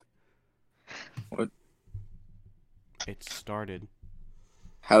What? It started.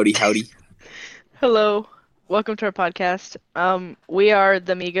 Howdy. Hello, welcome to our podcast. We are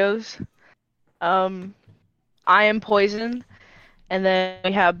the Migos. Um, I am Poison, and then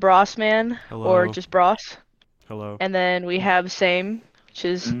we have Brossman, or Hello. just Bross, Hello. and then we have Same, which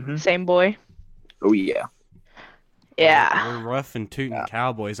is Mhm. Same Boy. Oh yeah. Yeah. We're rough and tootin' Yeah.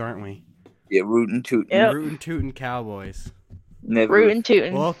 cowboys, aren't we? Yeah, rootin' tootin'. Yep. Rootin' tootin' cowboys. Never. Rootin'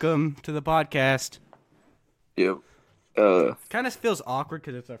 tootin'. Welcome to the podcast. Yep. Kind of feels awkward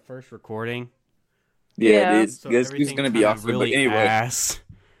because it's our first recording. Yeah, Yeah. it is. So This is everything gonna be kinda awesome. really But anyway. ass.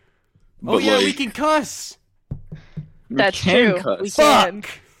 But Oh yeah, we like, can cuss. we That's can true. cuss. We can.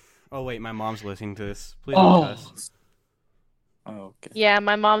 Fuck. Oh wait, my mom's listening to this. Please Oh. don't cuss. Oh, okay. Yeah,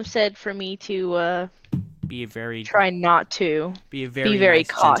 my mom said for me to Be a very try not to. very very nice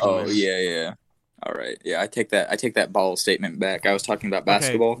cautious. gentleman. Oh yeah. All right. Yeah, I take that ball statement back. I was talking about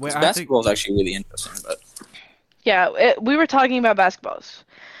basketball. wait, 'Cause I have to- basketball is actually really interesting, but Yeah, we were talking about basketballs.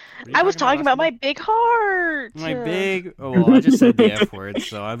 What are you I was talking about my basketball? big heart. My big. Oh well, I just said the F word,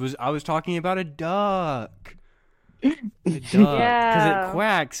 so I was talking about a duck. A duck, because Yeah. it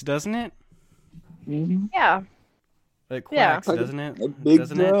quacks, doesn't it? Yeah. It Yeah. quacks, doesn't it? A big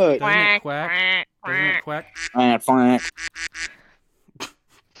doesn't duck. it? Doesn't it Quack, quack? Doesn't it quack? Fine.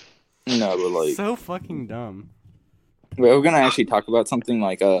 No, but like, So fucking dumb. we're gonna actually talk about something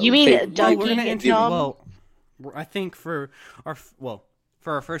like You mean favorite Ducky Well, we're gonna gets enter. dumb? Well, I think for our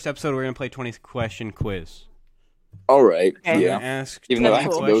first episode, we're gonna play 20 question quiz. All right. Okay. We're Yeah. gonna ask Even though I 20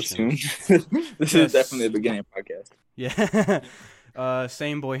 have to go questions. soon. This Yes. is definitely the beginning of the podcast. Yeah.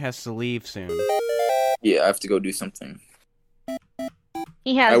 Same boy has to leave soon. Yeah, I have to go do something.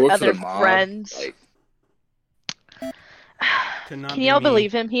 He I has work for other the mob. friends. Like, Could not Can be y'all me.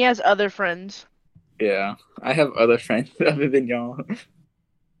 believe him? He has other friends. yeah, I have other friends other than y'all.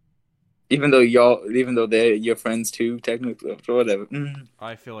 Even though they're your friends too, technically, or whatever.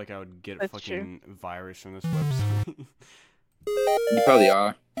 I feel like I would get a That's fucking virus from this website. You probably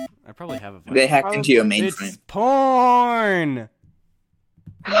are. I probably have a virus. They hacked into your Probably. It's mainframe. porn.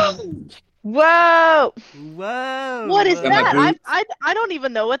 Whoa! Whoa. What is Am I that? good? I don't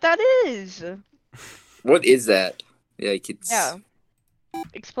even know what that is. What is that? Yeah, kids. Yeah.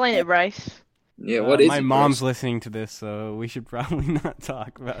 Explain it, Bryce. Yeah, what is my it, mom's Bryce? listening to this, so we should probably not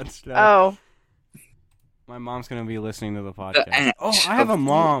talk about stuff. Oh. My mom's gonna be listening to the podcast. ant Oh, I have a of-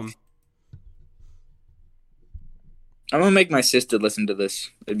 mom. I'm gonna make my sister listen to this.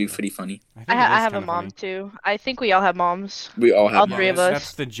 It'd be pretty funny. I, think I it is have a kinda mom funny. too. I think we all have moms. We all have All moms. three of That's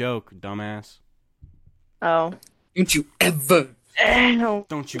us. the joke, dumbass. Oh. Don't you ever Ow.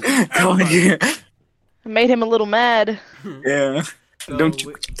 Don't you? go in here. I made him a little mad. Yeah. So Don't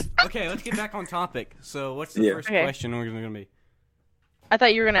you- Okay, let's get back on topic. So, what's the Yeah. first Okay. question we're gonna be? I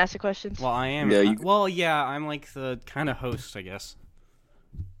thought you were gonna ask the questions. Well, I am. Yeah, you- Well, yeah, I'm like the kind of host, I guess,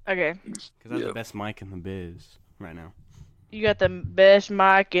 Okay. because I have Yeah. the best mic in the biz right now. You got the best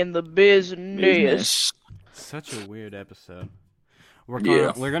mic in the business. Business. Such a weird episode.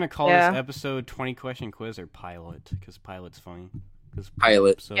 Yeah. We're gonna call Yeah. this episode 20 question quiz or pilot because pilot's funny. 'Cause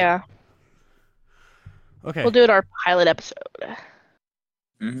Pilot. episode- Yeah. Okay. We'll do it our pilot episode.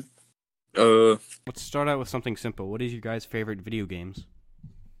 Let's start out with something simple. What is your guys' favorite video games?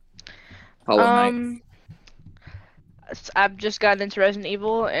 Hollow Knight. I've just gotten into Resident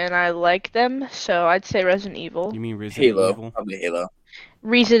Evil and I like them, so I'd say Resident Evil. You mean Resident Halo. Evil? Probably Halo.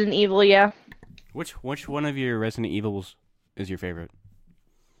 Resident Evil, yeah. Which one of your Resident Evils is your favorite?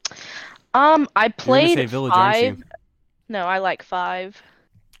 I You're gonna played say Village, aren't 5. you? No, I like 5.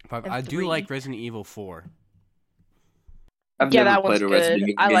 Five. And I do 3. like Resident Evil 4. I've Yeah, never that one's played a Resident good.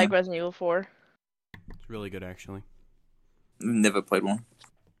 Evil I game. like Resident Evil 4. It's really good, actually. Never played one.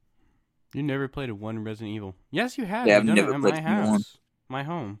 You never played a one Resident Evil? Yes, you have. Yeah, You've I've done never it in played my one. house, my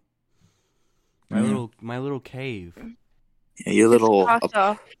home, my Mhm. little cave. Yeah, your little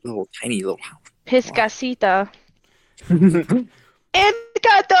tiny little house. Piscasita. Encanto!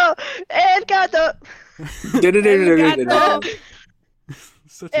 Encanto!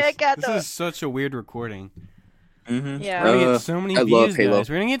 This is such a weird recording. Mhm. Yeah. We're gonna get so many I views, love Halo. guys.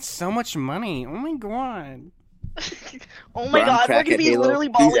 We're gonna get so much money. Oh my god. Oh my Bro, I'm god, we're crack gonna at be Halo. literally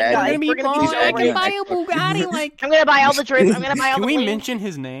Please balling, add me. guys. I'm gonna be We're gonna balling. be Please so add I me can on buy a Xbox. Bugatti. Like, I'm gonna buy all the trips. I'm gonna buy all can the we bling. mention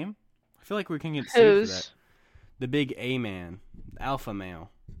his name? I feel like we can get sued for that. Who's? The big A man, alpha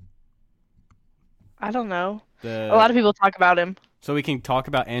male. I don't know. The A lot of people talk about him. So we can talk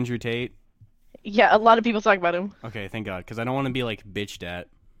about Andrew Tate. Yeah, a lot of people talk about him. Okay, thank God, because I don't want to be like bitched at.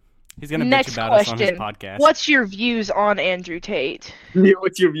 He's gonna Next bitch about us on his question. podcast. What's your views on Andrew Tate? Yeah,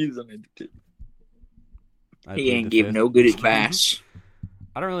 what's your views on it? I He plead ain't the give fifth. no good advice.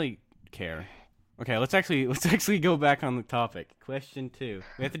 I don't really care. Okay, let's actually go back on the topic. Question 2.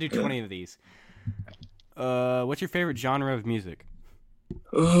 We have to do 20 of these. What's your favorite genre of music?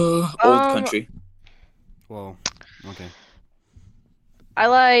 Old country. Well, okay. I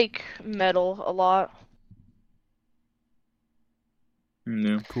like metal a lot.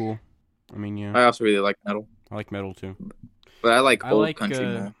 Yeah. Cool. I mean, yeah. I also really like metal, I like metal too. but I like I old like country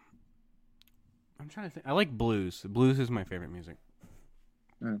more. I'm trying to think. I like blues. Blues is my favorite music.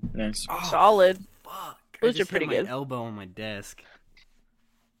 Nice. Oh, Solid. fuck. Blues I just are pretty hit my good. elbow on my desk.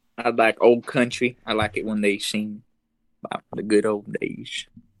 I like old country. I like it when they sing about the good old days.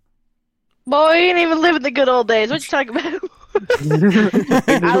 Boy, you ain't even living the good old days. What you talking about?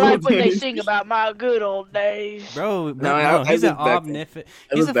 I like when they sing about my good old days. Bro, No, no, I he's an lived back then. omnipotent.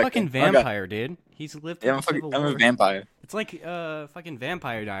 I He's lived a back fucking then. I got- vampire, dude. He's lived Yeah, through the Civil I'm a War. vampire. It's like fucking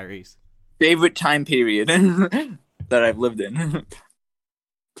Vampire Diaries. Favorite time period that I've lived in.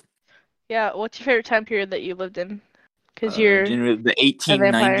 Yeah, what's your favorite time period that you lived in? Because you're Generally the a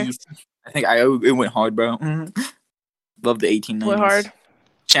vampire. 1890s. I think it went hard, bro. Love the 1890s. What hard?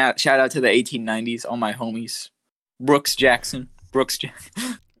 Shout out to the 1890s, all my homies. Brooks Jackson.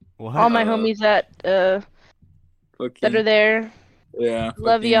 What? All my homies that are there. Yeah.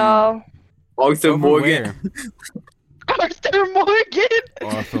 Love fucking y'all. Arthur Over Morgan. where? Arthur Morgan.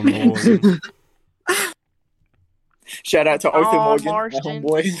 Arthur Morgan. Shout out to Arthur Aw, Morgan, my Marston.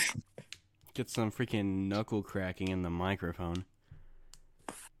 homeboy. Get some freaking knuckle cracking in the microphone.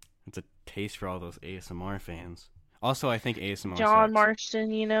 It's a taste for all those ASMR fans. Also, I think ASMR John sucks.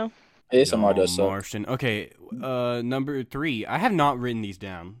 Marston, you know. ASMR does John suck. Marston. Okay, number 3. I have not written these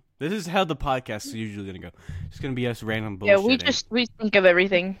down. This is how the podcast is usually gonna go. It's gonna be us random bullshitting. Yeah, we think of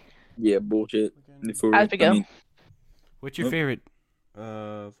everything Yeah, bullshit. For as we go. I mean, What's your favorite?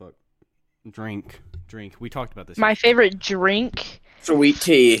 Drink. We talked about this. My favorite drink, sweet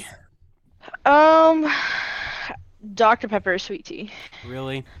tea. Dr. Pepper sweet tea.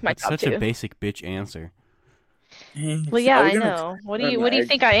 Really? My That's top such a 2. basic bitch answer. Well, yeah, I was I gonna- know. What do you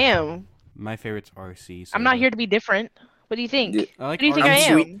think I am? My favorite's RC. I'm not here to be different. What do you think? Yeah. I like What do you think RC. I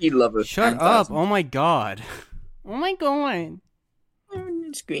I'm am? sweet tea lover. Shut 9,000. up! Oh my god. Oh my god. Oh,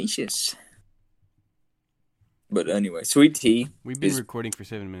 it's gracious. But anyway, sweet tea. We've been Is- recording for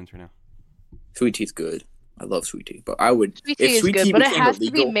 7 minutes right now. Sweet tea's good. I love sweet tea, but I would Sweet tea if is sweet good, tea but it became has to be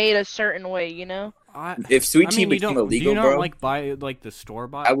illegal. made a certain way, you know? If sweet tea you became don't, illegal, do you not bro, like buy like the store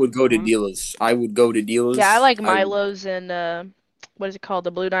bought? I would go to one? dealers. I would go to dealers. Yeah, I like would- Milo's and what is it called?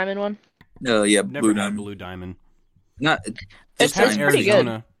 The Blue Diamond one? yeah, Never Blue had Diamond. Blue Diamond. Not. It's fine. pretty good.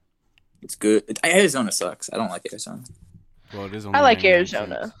 Arizona. It's good. Arizona sucks. I don't like Arizona. Well, it is. I only like 99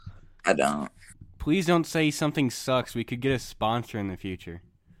 Arizona. cents. I don't. Please don't say something sucks. We could get a sponsor in the future.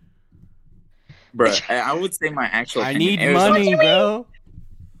 Bruh, I would say my actual. I opinion, need Arizona- money, bro.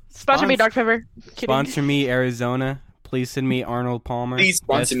 Sponsor me, Dr. Pepper. Kidding. Sponsor me, Arizona. Please send me Arnold Palmer. Please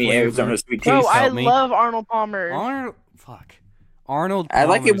sponsor Best me, flavor. Arizona sweet tea. Bro, Please I help me. love Arnold Palmer. Arnold. Fuck. Arnold. I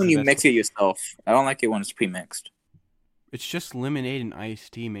like it Palmer's when the you best mix it yourself. I don't like it when it's pre-mixed. It's just lemonade and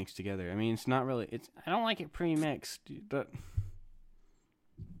iced tea mixed together. I mean, it's not really. It's. I don't like it pre-mixed. But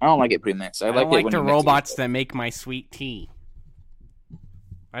I don't like it pre-mixed. I I like don't it like when the you mix it robots that make my sweet tea.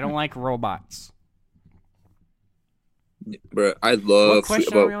 I don't like robots. yourself. Bruh, I love. What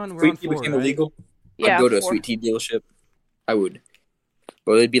question are we on? We're Sweet on tea 4, became right? illegal. Yeah, I'd go to a 4. sweet tea dealership. I would.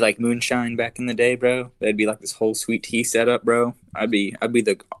 Bro, it'd be like moonshine back in the day, bro. That'd be like this whole sweet tea setup, bro. I'd be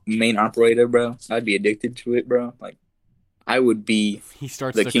the main operator, bro. I'd be addicted to it, bro. Like, I would be He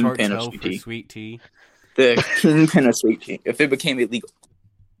starts The the kingpin of cartel sweet for tea. sweet tea. the kingpin of sweet tea. If it became illegal,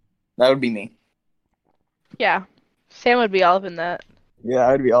 that would be me. Yeah. Sam would be all up in that. Yeah,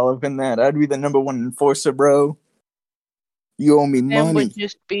 I'd be all up in that. I'd be the number 1 enforcer, bro. You owe me Sam money. would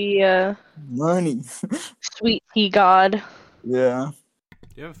just be Money. sweet tea god. Yeah. Do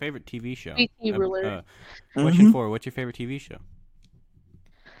you have a favorite TV show? Sweet tea ruler. Question 4. What's your favorite TV show?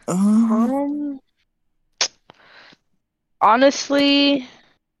 Honestly,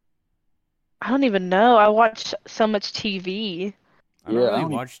 I don't even know. I watch so much TV. I don't Yeah, I really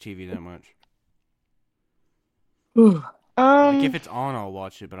don't- watch TV that much. Mhm. Like if it's on, I'll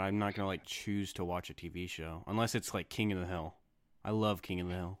watch it, but I'm not gonna like choose to watch a TV show unless it's like King of the Hill. I love King of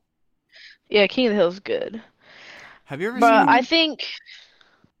the Hill. Yeah, King of the Hill's good. Have you ever But seen? I think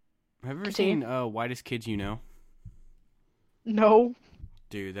Have you ever continue. seen Whitest Kids You Know? no.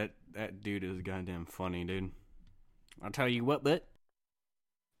 Dude, that dude is goddamn funny, dude. I'll tell you what, but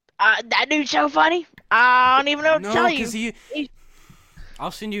That dude's so funny. I don't even know what to no, tell you. because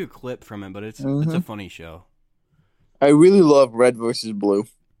I'll send you a clip from it, but it's a Mhm. funny show. I really love Red versus Blue.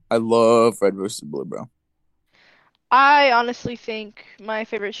 I love Red versus Blue, bro. I honestly think my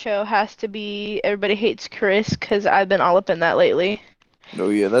favorite show has to be Everybody Hates Chris because I've been all up in that lately. Oh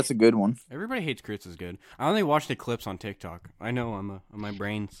yeah, that's a good one. Everybody Hates Chris is good. I only watch the clips on TikTok. I know my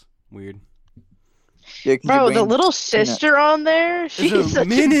brain's weird. Yeah, 'cause your Bro, the brain's little saying that- sister on there, She's she's a such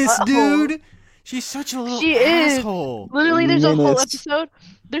menace, a butthole. dude. She's such a little She is. asshole. Literally, there's a whole Menace. episode.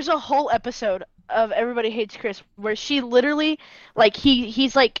 There's a whole episode of Everybody Hates Chris where she literally, like,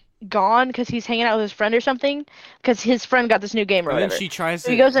 he's like gone because he's hanging out with his friend or something because his friend got this new game or And then whatever. she tries So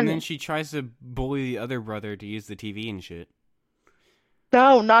to he goes and in- then she tries to bully the other brother to use the TV and shit.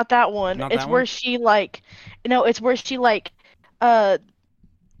 No, not that one. Not It's that where one? she like, no, it's where she like, uh,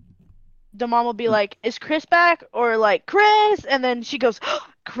 the mom will be like, "Is Chris back?" Or like, "Chris," and then she goes,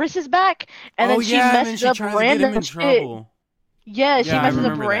 "Chris is back," and oh then she yeah, and then messes she up tries to get him random in shit. trouble. Yeah, she Yeah, I messes up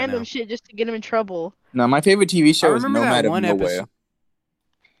remember that random now. shit just to get him in trouble. No, my favorite TV show is remember that Nomad of one Nowhere. episode-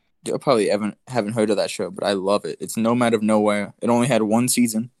 You probably haven't heard of that show, but I love it. It's Nomad of Nowhere. It only had one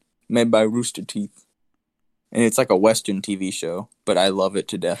season, made by Rooster Teeth, and it's like a Western TV show. But I love it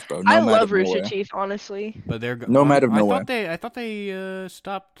to death, bro. I Nomad love of Rooster Nowhere. Teeth, honestly. But they're Nomad of Nowhere. I thought they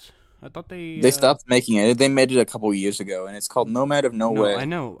stopped. I thought They stopped making it. They made it a couple years ago, and it's called Nomad of No, Nowhere. I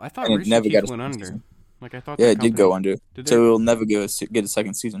know. I thought and it Rooster never got Teeth a went second under. season. Like I thought. Yeah, that it did company- go under, Did so they? it'll never get a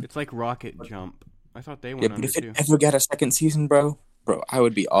second season. It's like Rocket Jump. I thought they Yeah, went but under if it too. ever got a second season, bro, I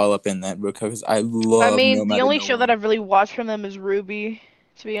would be all up in that, bro, because I love. I mean, Nomad the of only show Nowhere. that I've really watched from them is Ruby,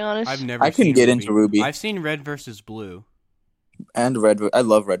 to be honest. I've never. I can seen get Ruby. into Ruby. I've seen Red versus Blue. And I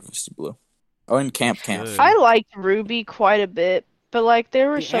love Red vs. Blue. Oh, and Camp. Good. I liked Ruby quite a bit, but like there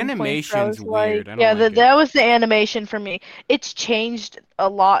were The some points where I was animation's weird. like, I don't yeah, like it. that was the animation for me. It's changed a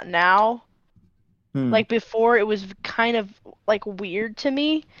lot now. Hmm. Like before, it was kind of like weird to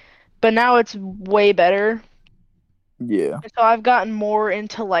me, but now it's way better. Yeah. And so I've gotten more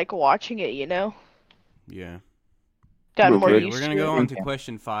into like watching it, you know? Yeah. Gotten Real more quick. used We're gonna to go it. on to Okay.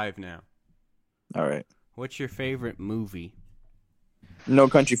 question 5 now. All right. What's your favorite movie? No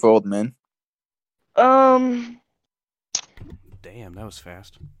Country for Old Men. Damn, that was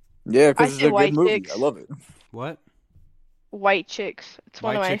fast. Yeah, I because it's say a good White movie. Chicks. I love it. What? White Chicks. It's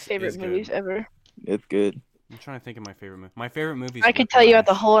one White of my Chicks favorite is good. movies ever. It's good. I'm trying to think of my favorite movie. My favorite movie is I could tell you about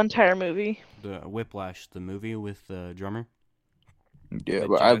the Whiplash. whole entire movie. The Whiplash, the movie with the drummer. Yeah, The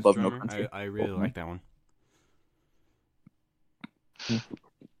but I jazz love drummer. No Country. I really Old Men. like that one.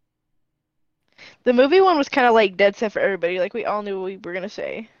 The movie one was kind of like dead set for everybody. Like we all knew what we were gonna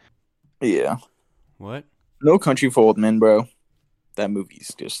say. Yeah. What? No Country for Old Men, bro. That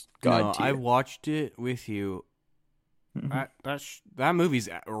movie's just god No, tier. I watched it with you. Mhm. That movie's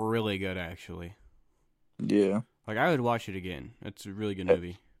really good, actually. Yeah, Like I would watch it again. It's a really good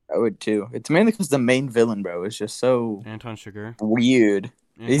movie. I would too. It's mainly because the main villain, bro, is just so Anton Chigurh. weird.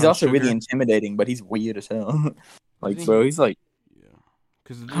 He's Anton also really Chigurh. intimidating, but he's weird as hell. like, Isn't bro, he? he's like, Yeah.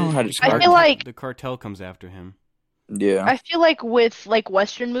 Because I don't know how to describe I feel it. like the cartel comes after him. yeah. I feel like with like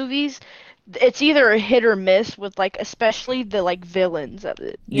Western movies, it's either a hit or miss with like especially the like villains of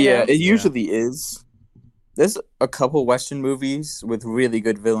it. You Yeah, know? it usually is. There's a couple Western movies with really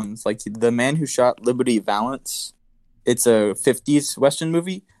good villains. Like The Man Who Shot Liberty Valance. It's a 50s Western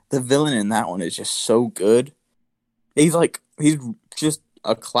movie. The villain in that one is just so good. He's just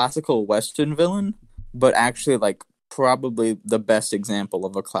a classical Western villain, but actually like probably the best example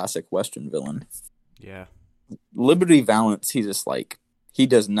of a classic Western villain. Yeah. Liberty Valance, he just like, he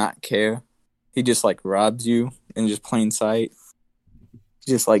does not care. He just like robs you in just plain sight.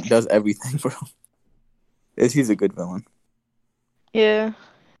 He just like does everything, bro. He's a good villain. Yeah.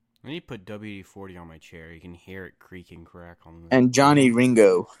 When you put WD-40 on my chair, you can hear it creak and crack on the... And Johnny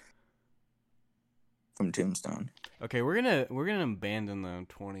Ringo from Tombstone. Okay, we're gonna abandon the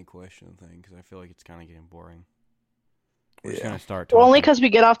 20 question thing because I feel like it's kind of getting boring. We're just Yeah. gonna start Well, only talking. because we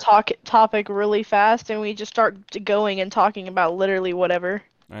get off topic really fast and we just start going and talking about literally whatever.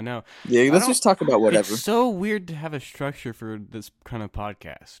 I know. Yeah, let's don't- just talk about whatever. It's so weird to have a structure for this kind of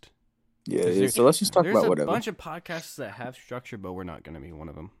podcast. Yeah, Is yeah, there- so let's just talk There's about a whatever. bunch of podcasts that have structure, but we're not gonna be one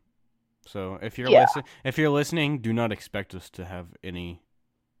of them. So if you're Yeah. if you're listening, do not expect us to have any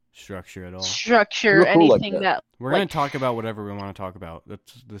structure at all. Structure, You're cool like anything that. that. We're gonna talk about whatever we want to talk about.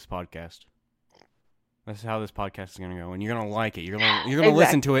 That's this podcast. That's how this podcast is gonna go, and you're gonna like it. You're gonna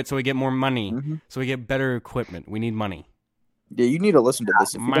listen to it, so we get more money, Mhm. so we get better equipment. We need money. Yeah, you need to listen to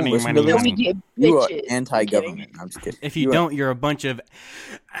this. If you Money, don't listen money, to So this, we money. get you are bitches. anti-government. I'm just kidding. If you are don't, you're a bunch of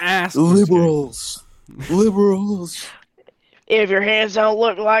ass liberals. Liberals. If your hands don't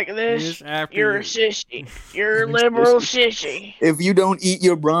look like this, Yes, after you're a you- sissy. You're a You're a liberal sissy. If you don't eat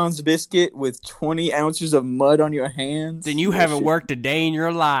your bronze biscuit with 20 ounces of mud on your hands, Then you haven't worked a day in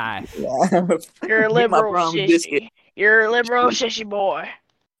your life. You're a Get my liberal bronze sissy. biscuit. You're a liberal sissy boy.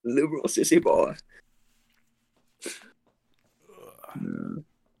 Liberal sissy boy.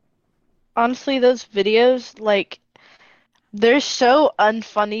 Honestly, those videos, like, they're so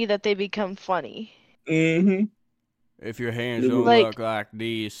unfunny that they become funny. Mm-hmm. If your hands don't Like- look like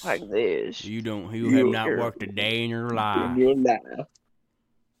this, Like this. you have not You're- worked a day in your life. In your life.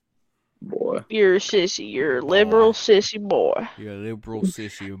 Boy. You're a sissy. You're a liberal sissy boy. You're a liberal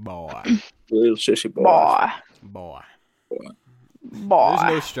sissy boy. Little sissy boy. Boy. Boy. Boy.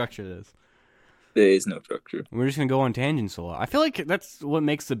 There's no structure to this. There is no structure. We're just gonna go on tangents a lot. I feel like that's what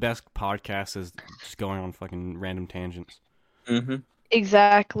makes the best podcast is just going on fucking random tangents. Mm-hmm.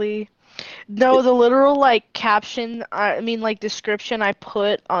 Exactly. No, the literal like caption, like description I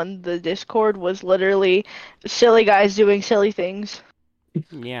put on the Discord was literally silly guys doing silly things.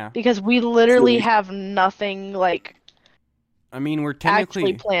 Yeah. Because we literally Silly. have nothing like I mean, we're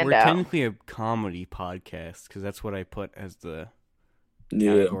Actually planned out. technically a comedy podcast because that's what I put as the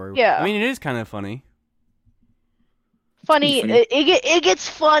Yeah. category. Yeah. I mean, it is kind of funny. funny. Funny. It gets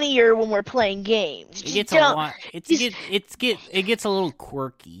funnier when we're playing games. It gets You a don't- lot. It gets a little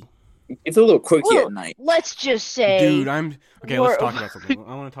quirky. It's a little quirky Well, at night. Let's just say, Dude, okay. Let's we're- talk about something.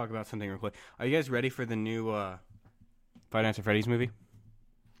 I want to talk about something real quick. Are you guys ready for the new Five Nights at Freddy's movie?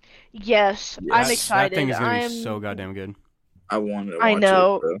 yes, Yes. I'm That excited. That thing is gonna be I'm so goddamn good. I want to watch I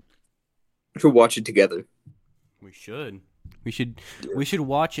know. it, bro. We should watch it together. We should. We should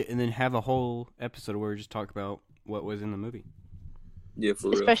watch it and then have a whole episode where we just talk about what was in the movie. Yeah, for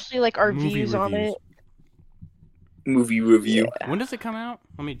real. especially like our Movie views on reviews. it. Movie review. When does it come out?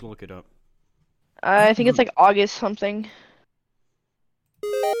 Let me look it up. I think it's like August something.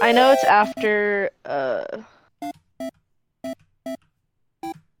 I know it's after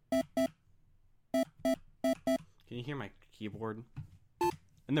Can you hear my keyboard?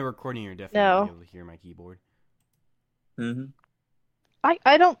 In the recording, you're definitely No. gonna be able to hear my keyboard. Mm-hmm.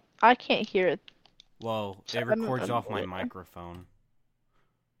 I can't hear it. Well, it I'm- records I'm- off my microphone.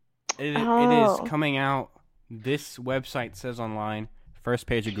 It Oh. is coming out. This website says online, first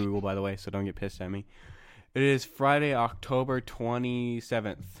page of Google, by the way, so don't get pissed at me. It is Friday, October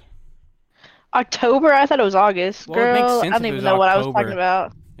 27th. October? I thought it was August. Well, it makes Girl, sense I if don't it even was know what I was October. talking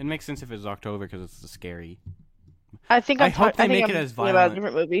about. It makes sense if it's October because it's the scary. I think I I'm hope they I think make I'm it as thinking about a violent.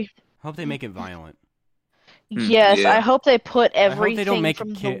 different movie. I hope they make it violent. Yes, yeah. I hope they put I hope everything they don't make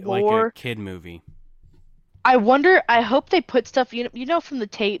from a kid the like lore. a kid movie. I hope they put stuff you know from the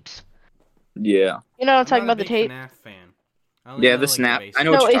tapes. Yeah. You know what I'm I'm talking not about a the big tape? FNAF fan. I only Yeah, know, the like, snap. basics. I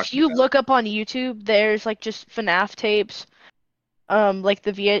know what No, you're if talking you about. look up on YouTube, there's like just FNAF tapes. Like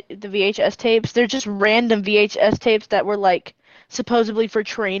the VHS tapes. They're just random VHS tapes that were like supposedly for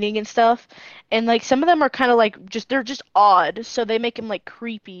training and stuff. And like some of them are kind of like they're just odd, so they make them like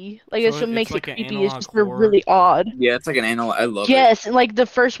creepy. Like So that's what it's makes like it an creepy. Is analog just they're horror? really odd. Yeah, it's like an animal. I love it. Yes, and like the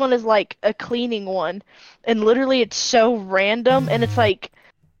first one is like a cleaning one, and literally it's so random, and it's like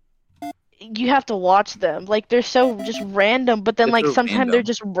you have to watch them. Like they're so just random, but then They're like so sometimes they're random.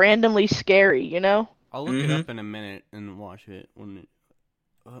 just randomly scary, you know? I'll look it Mhm. up in a minute and watch it.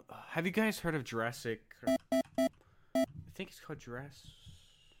 Have you guys heard of Jurassic? I think it's called Jurassic.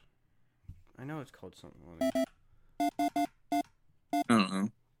 I know it's called something. I don't know.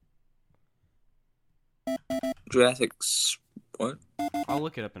 What? I'll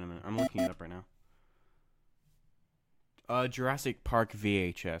look it up in a minute. I'm looking it up right now. Jurassic Park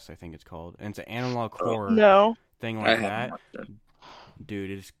VHS, I think it's called, and it's an analog horror No. thing I like haven't that. watched that.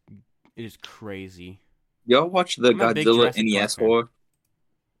 Dude, it is crazy. Y'all watch the I'm a big Godzilla Jurassic NES Park fan. horror?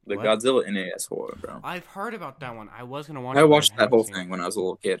 The What? Godzilla NES horror, bro. I've heard about that one. I was gonna watch. I it, but watched that haven't whole seen thing it. when I was a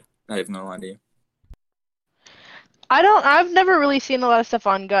little kid. I have no idea. I've never really seen a lot of stuff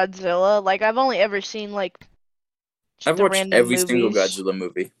on Godzilla. Like I've only ever seen like just I've the watched random every single movies. Godzilla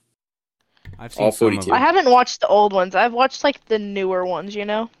movie. I've seen all some of 42. them. I haven't watched the old ones. I've watched like the newer ones, you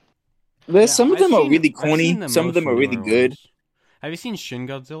know? There's Yeah, some of I've them are seen- really I've corny. seen the Some of them most are really newer good. ones. Have you seen Shin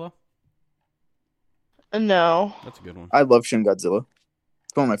Godzilla? No. That's a good one. I love Shin Godzilla.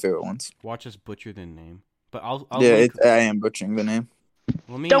 It's one of my favorite ones. Watch us butcher the name, but I'll Yeah, link, I am butchering the name.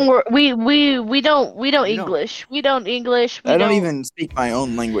 let me, Don't worry. We don't You don't- English. We don't English. We I don't even speak my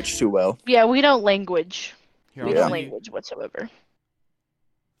own language too well. Yeah, we don't language. Here, We I'll don't send you- language whatsoever.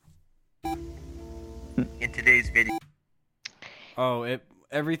 In today's video. Oh,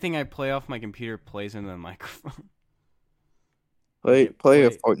 everything I play off my computer plays into the microphone. Play a Play-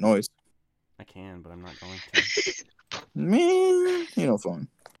 fart noise. I can, but I'm not going to. Man, you know fun.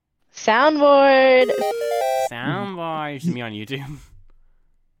 Soundboard. Soundbar, you see me on YouTube.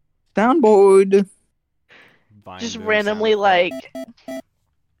 Soundboard. Vine Just boom randomly sound like effect.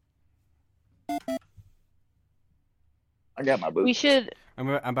 I got my boots. We should. I'm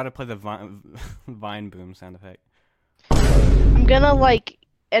about to play the Vine boom sound effect. I'm gonna like.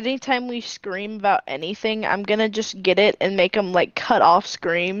 Anytime we scream about anything, I'm gonna just get it and make them like cut off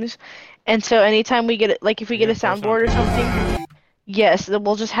screams. And so anytime we get it, like if we get a soundboard or something, yes, then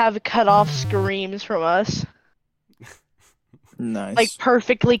we'll just have cut off screams from us. Nice. Like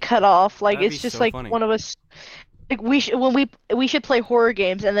perfectly cut off. Like That'd it's be just so like funny. one of us. Like we should play horror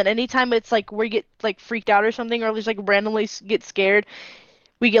games, and then anytime it's like we get like freaked out or something, or just like randomly get scared,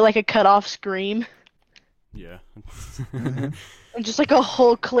 we get like a cut off scream, Yeah. Mhm. and just like a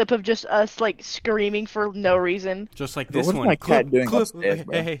whole clip of just us like screaming for no reason. Just like Bro, this what's one. my cat doing clip. upstairs,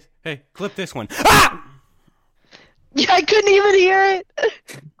 bro? Hey, clip this one. Ah! Yeah, I couldn't even hear it.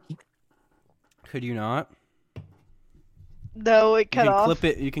 Could you not? No, it You cut can off. clip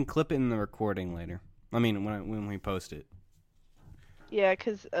it. You can clip it in the recording later. I mean, when we post it. Yeah,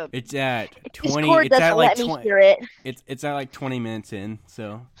 cause It's at 20. Discord It's at doesn't like let me 20. hear it. It's at like 20 minutes in,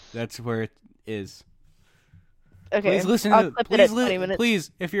 so that's where it is. Okay, Please listen I'll to. clip it at Please, 20 minutes.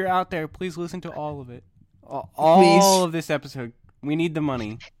 please, if you're out there, please listen to all of it. All of this episode. We need the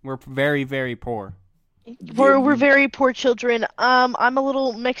money. We're very, very poor. We're very poor children. I'm a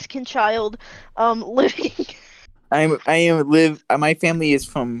little Mexican child, living. My family is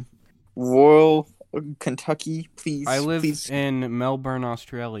from rural Kentucky. Please, I live please. in Melbourne,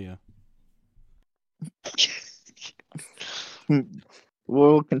 Australia.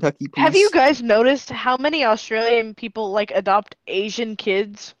 Rural Kentucky. Please. Have you guys noticed how many Australian people like adopt Asian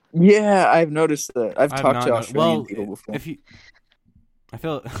kids? Yeah, I've noticed that. I've I've talked not to know- Australian well, people before. if you, I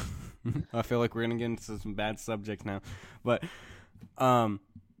feel, I feel like we're gonna get into some bad subjects now, but I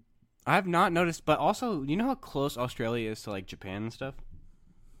have not noticed. But also, you know how close Australia is to like Japan and stuff.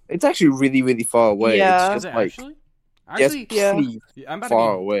 It's actually really, really far away. Yeah. It's Is just it like actually? yes, Actually, Yeah. pretty I'm about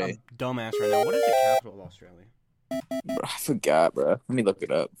far to be away. a dumbass right now. What is the capital of Australia? Bro, I forgot, bro. Let me look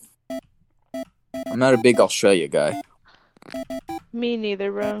it up. I'm not a big Australia guy. Me neither,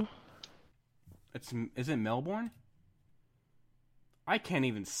 bro. Is it Melbourne? I can't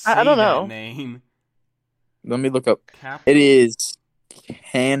even say I don't that know. name. Let me look up. Capital? It is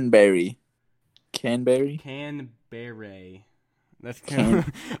Canberra. Canberra? Canberra. That's Can-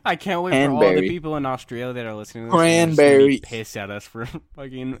 I can't wait for all the Canberry. people in Australia that are listening to this. Cranberry. Pissed at us for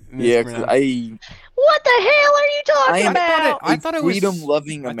fucking Yeah, because mispronouncing. What the hell are you talking I am- about? I thought it was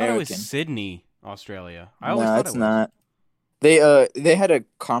freedom-loving I thought it American. was Sydney, Australia. I always No, thought it's it was. not. They had a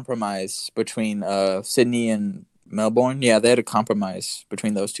compromise between Sydney and Melbourne. Yeah, they had a compromise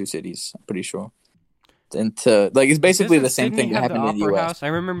between those two cities. I'm pretty sure. And it's basically Doesn't the same Sydney thing that have happened in the Opera U.S. House? I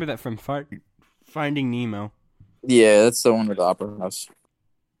remember that from Finding Nemo. Yeah, that's the one with the opera house.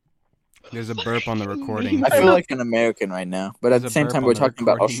 There's a burp on the recording. I too. feel like an American right now, but at There's the a same burp time, on we're the talking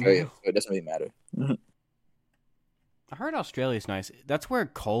about recording Australia, now. so it doesn't really matter. I heard Australia's nice. That's where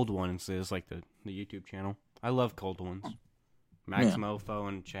Cold Ones is, like the YouTube channel. I love Cold Ones. Max Yeah. Mofo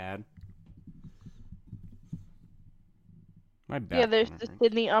and Chad. My bad. Yeah, there's the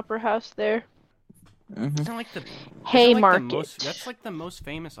Sydney Opera House there. Mhm. Isn't like the Haymarket. that's like the most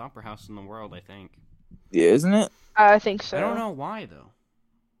famous opera house in the world, I think. Yeah, isn't it? I think so. I don't know why though.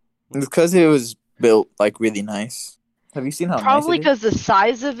 It's because it was built like really nice. Have you seen how Probably nice it is? because the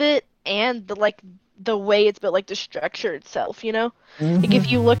size of it and the way it's built, like the structure itself. You know, like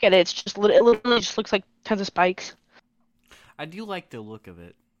if you look at it, it's just it literally just looks like tons of spikes. I do like the look of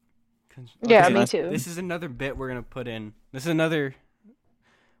it. Yeah, Okay, me nice. too. This is another bit we're gonna put in. This is another.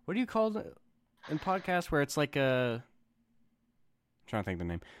 What do you call it in podcast where it's like a? I'm trying to think of the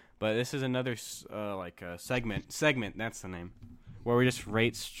name, but this is another like a segment. Segment, that's the name, where we just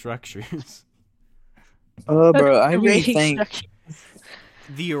rate structures. Oh, bro, I really Rating think structure.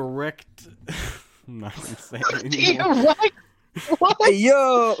 The erect. I'm not gonna say it Dude, anymore. what? What? Hey,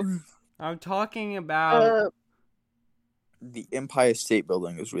 yo, I'm talking about. the Empire State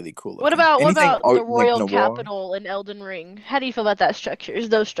Building is really cool. What looking. about Anything the art, like, Royal noir? Capitol in Elden Ring? How do you feel about that structure? Is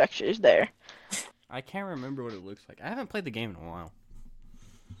those structures there? I can't remember what it looks like. I haven't played the game in a while.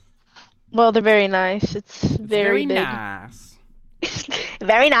 Well, they're very nice. It's It's very big. nice.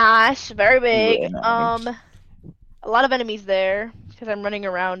 Very nice. Very big. Very nice. A lot of enemies there because I'm running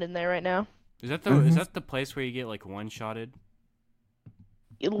around in there right now. Is that the place where you get like one shotted?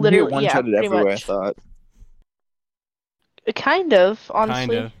 You You literally, get one yeah, shotted pretty everywhere. much. I thought. Kind of,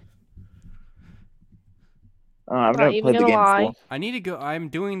 honestly. Kinda. I've Not never even played the gonna game lie. before. I need to go. I'm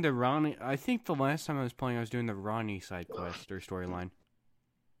doing the Ronnie. I think the last time I was playing, I was doing the Ronnie side quest or storyline.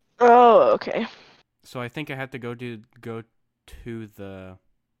 Oh, okay. So I think I have to go to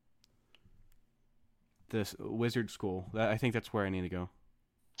this wizard school. I think that's where I need to go.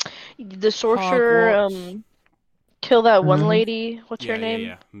 The sorcerer, Hogwarts. kill that one Mhm. lady. What's her Yeah, name?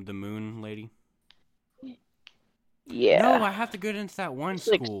 yeah. The moon lady. Yeah. No, I have to get into that one It's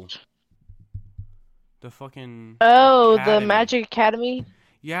like- school. The fucking Oh, the academy. Magic Academy.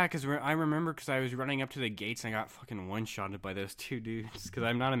 Yeah, because I remember because I was running up to the gates and I got fucking one-shotted by those two dudes. Because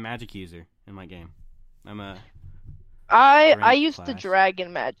I'm not a magic user in my game. I'm a... I Strength used the class.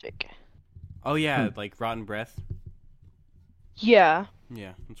 dragon magic. Oh, yeah, like Rotten Breath. Yeah.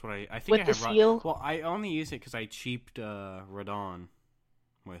 Yeah, that's what I think With I the have seal. Well, I only use it because I cheaped Radon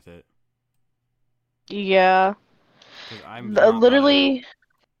with it. Yeah. Because I'm not Literally,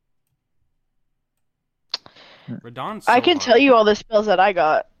 Radon's I so can hard. tell you all the spells that I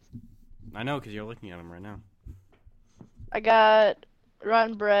got. I know, because you're looking at them right now. I got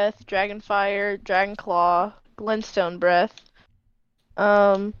Rotten Breath, Dragon Fire, Dragon Claw, Glintstone Breath,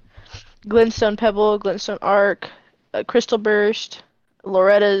 Glintstone Pebble, Glintstone Arc, Crystal Burst,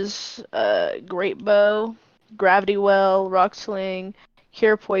 Loretta's Great Bow, Gravity Well, Rock Sling,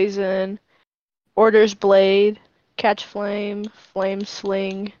 Cure Poison, Order's Blade, Catch Flame, Flame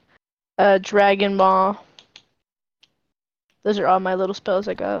Sling, Dragon Maw. Those are all my little spells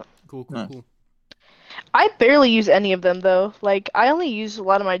I got. Cool. Nice. I barely use any of them though. Like I only use a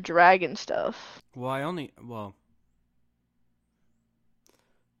lot of my dragon stuff. Well,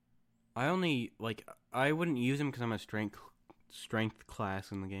 like I wouldn't use him because I'm a strength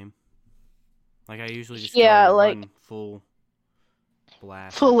class in the game. Like I usually just Yeah, go like- run full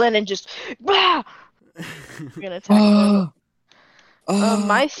blast. Full in and just bah! You're gonna attack them.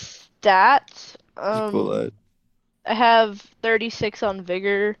 My stats, I have 36 on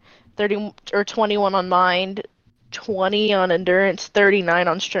vigor, 30 or 21 on mind, 20 on endurance, 39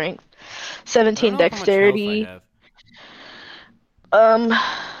 on strength, I 17 don't know how much health I dexterity. have. Um,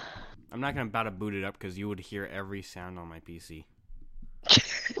 I'm not gonna about to boot it up because you would hear every sound on my PC.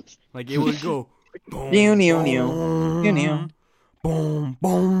 Like it would go. Boom, New, new, boom, new. New, new. Boom,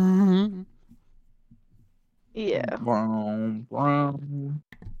 boom. yeah. Brown, brown.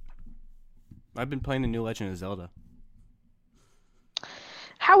 I've been playing the new Legend of Zelda.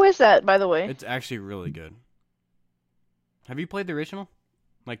 How is that, by the way? It's actually really good. Have you played the original?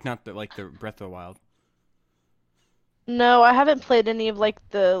 Like not the Breath of the Wild. No, I haven't played any of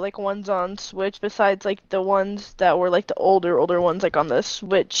the ones on Switch besides like the ones that were like the older ones like on the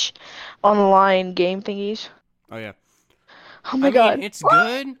Switch online game thingies. Oh yeah. Oh my I god. mean, it's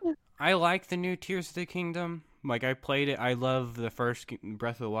good. I like the new Tears of the Kingdom. Like I played it. I love the first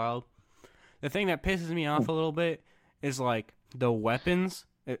Breath of the Wild. The thing that pisses me off a little bit is like the weapons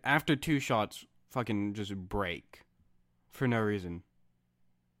after 2 shots fucking just break for no reason.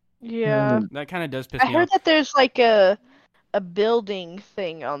 Yeah. That kind of does piss I me heard off. that there's like a building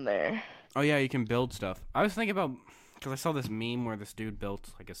thing on there. Oh yeah, you can build stuff. I was thinking about because I saw this meme where this dude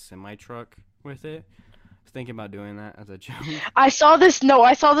built like a semi truck with it. I was thinking about doing that as a joke. I saw this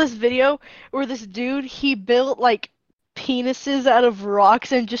video where this dude he built like penises out of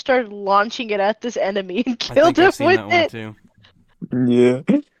rocks and just started launching it at this enemy and I killed think I've him seen with that one it. too.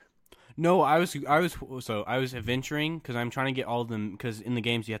 Yeah. No, I was adventuring because I'm trying to get all of them because in the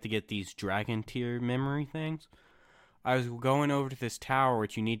games you have to get these dragon tier memory things. I was going over to this tower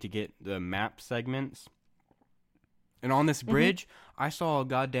which you need to get the map segments. And on this bridge, I saw a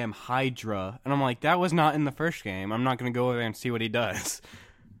goddamn Hydra, and I'm like, that was not in the first game. I'm not gonna go over there and see what he does.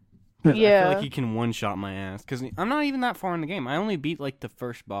 'Cause I feel Yeah. like he can one-shot my ass because I'm not even that far in the game. I only beat like the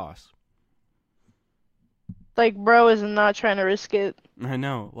first boss. Like bro is not trying to risk it. I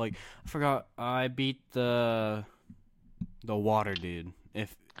know. Like I forgot I beat the water dude.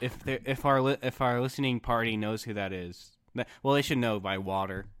 If our listening party knows who that is, well, they should know by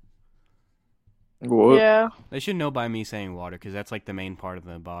water. What? Yeah. They should know by me saying water because that's like the main part of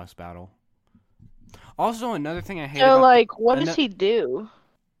the boss battle. Also, another thing I hate So about like what does ano- he do?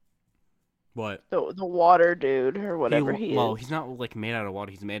 what The water dude or whatever he well, is. he's not like made out of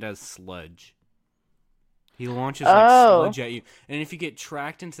water. He's made out of sludge. He launches Oh. sludge at you, and if you get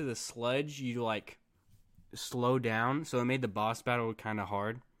tracked into the sludge, you like slow down. So it made the boss battle kind of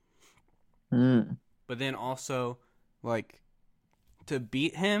hard. Mm. But then also, like, to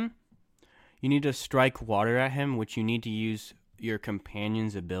beat him, you need to strike water at him, which you need to use your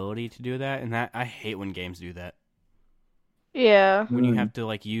companion's ability to do that. And that I hate when games do that. Yeah. When you have to,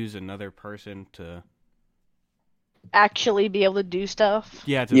 like, use another person to... Actually be able to do stuff.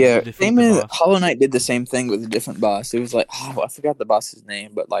 Yeah, to Yeah, defeat same the as boss. Hollow Knight did the same thing with a different boss. It was like, I forgot the boss's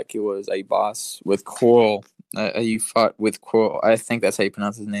name, but like it was a boss with Coral. You fought with Coral. I think that's how you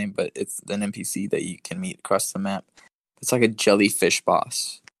pronounce his name, but it's an NPC that you can meet across the map. It's like a jellyfish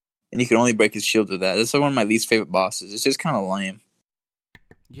boss, and you can only break his shield with that. That's like one of my least favorite bosses. It's just kind of lame.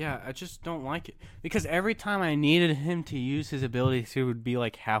 Yeah, I just don't like it because every time I needed him to use his abilities, he would be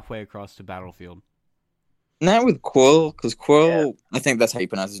like halfway across the battlefield. Not with Quill, because Quill, Yeah. I think that's how you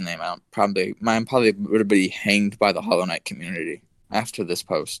pronounce his name. Mine probably would be hanged by the Hollow Knight community after this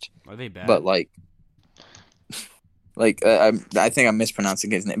post. Are they bad? But I think I'm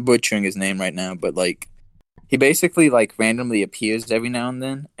mispronouncing his name, butchering his name right now. But like, he basically like randomly appears every now and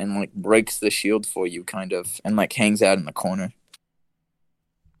then and like breaks the shield for you, kind of, and like hangs out in the corner.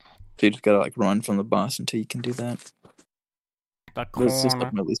 So you just gotta like run from the boss until you can do that. The This is corner.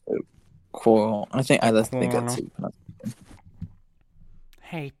 definitely so cool. I think that's how you pronounce it.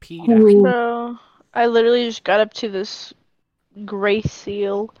 Hey, Peter. So I literally just got up to this gray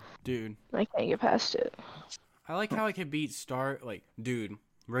seal. Dude, I can't get past it. I like how I could beat dude,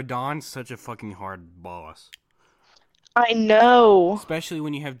 Radahn's such a fucking hard boss. I know. Especially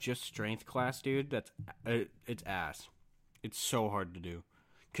when you have just strength class, dude. It's ass. It's so hard to do.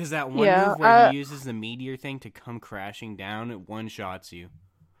 Because that one move where he uses the meteor thing to come crashing down, it one-shots you.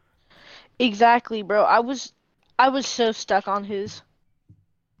 Exactly, bro. I was so stuck on his.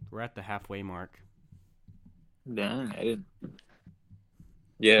 We're at the halfway mark. Dang, I didn't.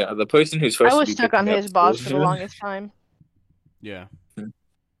 Yeah, the person who's supposed I to was be stuck on picking his up boss the- for the longest time. Yeah.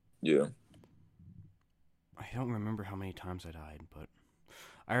 Yeah. I don't remember how many times I died, but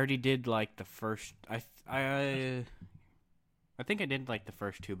I already did like the first. I think I did like the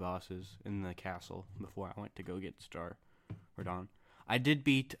first 2 bosses in the castle before I went to go get Star Radahn. I did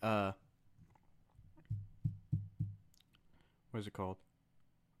beat what is it called?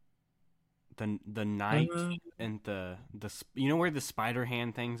 The knight and the you know where the spider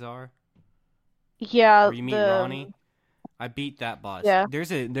hand things are? Yeah, Where you meet Ronnie? I beat that boss. Yeah.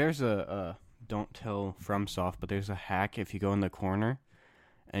 There's a don't tell FromSoft, but there's a hack if you go in the corner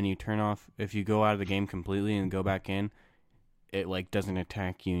and you turn off if you go out of the game completely and go back in, it like doesn't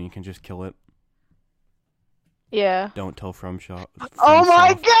attack you and you can just kill it. Yeah. Don't tell FromSoft. Oh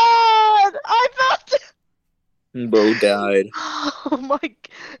my god! I thought. Bro died. Oh my!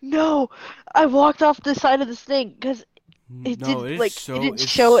 No, I walked off the side of this thing because it didn't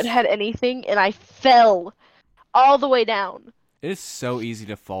show it had anything, and I fell all the way down. It's so easy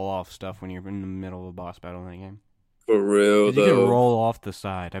to fall off stuff when you're in the middle of a boss battle in that game. For real, You can roll off the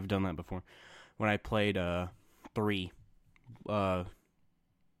side. I've done that before. When I played 3. What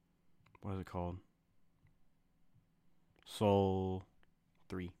is it called? Soul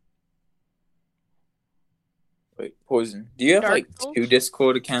 3. Wait, Poison. Do you have Dark like Souls? 2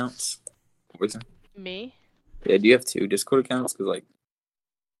 Discord accounts? Poison. Me? Yeah, do you have 2 Discord accounts? Because like,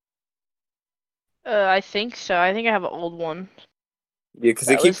 I think so. I think I have an old one. yeah, because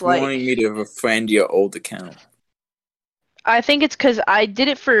they That keep was, like- wanting me to befriend your old account. I think it's because I did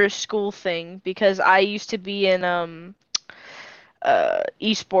it for a school thing because I used to be in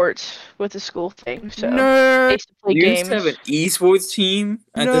esports with the school thing. So I Nerd! used to play You games. used to have an esports team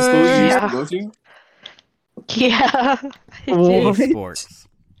at the school you used to go to? Yeah. I What? did. Esports.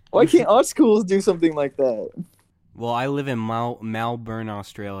 Why can't our schools do something like that? Well, I live in Melbourne,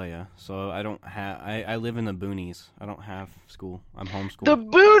 Australia, so I don't have. I live in the boonies. I don't have school. I'm homeschooled. The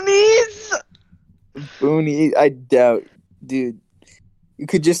boonies. Booney, I doubt, dude. You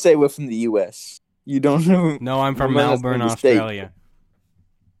could just say we're from the U.S. You don't know. No, I'm from Remind us of Melbourne, the state. Australia.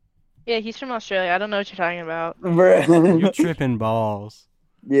 Yeah, he's from Australia. I don't know what you're talking about. You're tripping balls.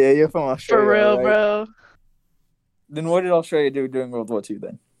 Yeah, you're from Australia. For real, right? bro. Then what did Australia do during World War II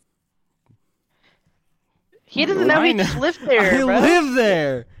then? He doesn't know he just lived there, I bro. live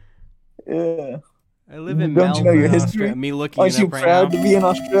there. Yeah. I live in Don't you know your Melbourne, history? Australia. Me looking Aren't it you up right proud now. to be an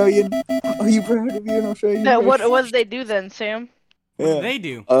Australian? Are you proud to be an Australian? No, what did they do then, Sam? What do Yeah. they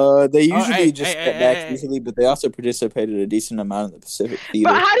do? They usually hey, just hey, step hey, back hey. usually, but they also participated a decent amount in the Pacific Theater.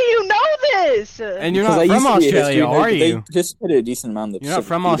 But how do you know this? And you're Because I not used from to be a history Australia, nerd, are but They you? participated a decent amount in the You're not Pacific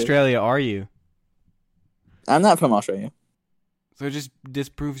from Theater. Australia, are you? I'm not from Australia. So it just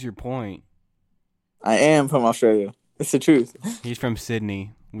disproves your point. I am from Australia. It's the truth. He's from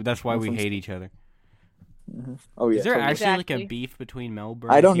Sydney. That's why I'm we from hate each other. Oh yeah. Is there totally. actually like Exactly. a beef between Melbourne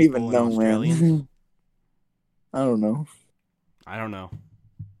I don't people even and know, Australians? man. I don't know. I don't know.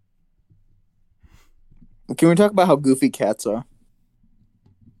 Can we talk about how goofy cats are?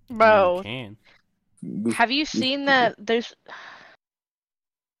 Bro, You can. Goofy- have you seen that? There's.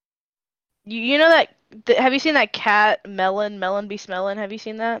 You know that? Have you seen that cat Melon? Melon be smelling. Have you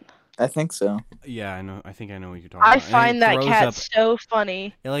seen that? I think so. Yeah, I know. I think I know what you're talking I about. And it find that throws cat up- so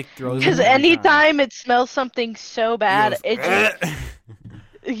funny It like throws. because up every anytime it smells something so bad, He it goes,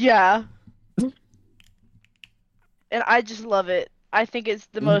 just yeah. And I just love it. I think it's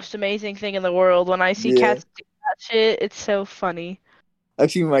the most amazing thing in the world when I see Yeah. cats do that shit. It's so funny.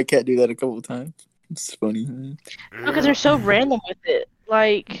 I've seen my cat do that a couple of times. It's funny. Because they're so random with it.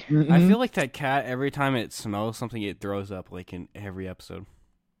 Like, I feel like that cat, every time it smells something, it throws up, like, in every episode.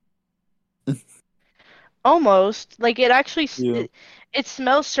 almost. Like, it actually, Yeah. it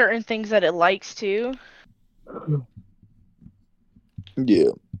smells certain things that it likes too. Yeah.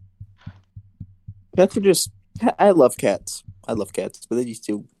 Cats are just. I love cats. I love cats, but they just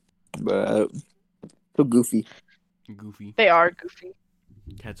too. So goofy. Goofy. They are goofy.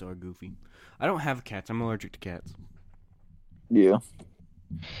 Cats are goofy. I don't have cats. I'm allergic to cats. Yeah.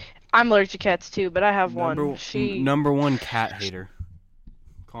 I'm allergic to cats too, but I have one. Number one cat hater.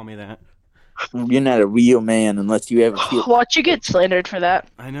 Call me that. You're not a real man unless you ever feel. Watch you get slandered for that.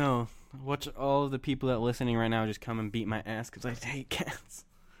 I know. Watch all of the people that are listening right now just come and beat my ass because I hate cats.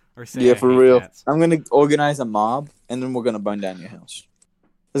 Or say Yeah, I for hate real. Cats. I'm gonna organize a mob, and then we're gonna burn down your house.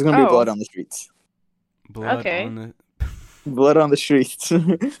 There's gonna be Oh. blood on the streets. Blood Okay. on the. Blood on the streets.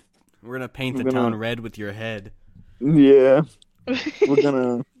 We're gonna paint the We're gonna- town red with your head. Yeah. We're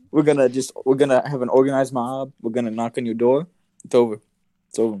gonna have an organized mob. We're gonna knock on your door. It's over.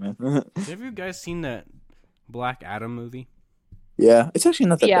 It's over, man. Have you guys seen that Black Adam movie? Yeah, it's actually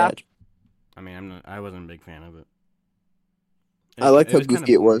not that Yeah. bad. I mean, I wasn't a big fan of it. I like how was kinda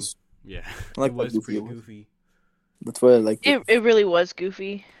goofy it boring. was. Yeah, I like it how was goofy pretty it was. goofy. That's why I like it. It really was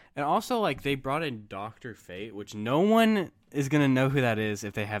goofy. And also, like, they brought in Dr. Fate, which no one is gonna know who that is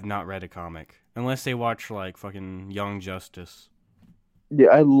if they have not read a comic, unless they watch like fucking Young Justice. Yeah,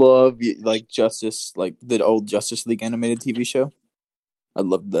 I love like Justice, like the old Justice League animated TV show. I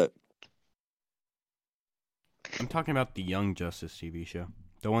loved that. I'm talking about the Young Justice TV show,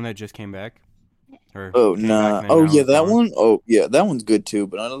 the one that just came back. Or Oh came nah. back and Oh now yeah, it's that gone. one. Oh yeah, that one's good too.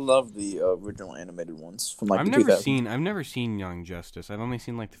 But I love the original animated ones from like I've the never 2000s. I've never seen Young Justice. I've only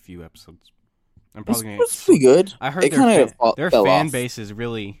seen like the few episodes. I'm It's, probably gonna. it's pretty good. I heard It kind of their fell fan off. base is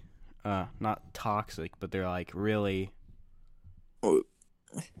really, not toxic, but they're like really Oh.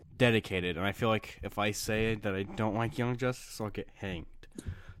 dedicated. And I feel like if I say that I don't like Young Justice, I'll get hanged.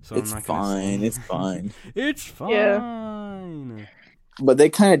 So It's I'm not gonna say- fine. It's fine. It's fine. Yeah. But they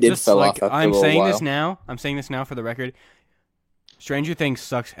kind of did Just fell like off after I'm a little saying while. this now. I'm saying this now for the record. Stranger Things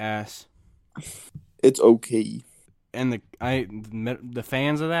sucks ass, It's okay. and the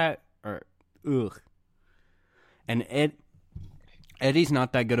fans of that are ugh. And Eddie's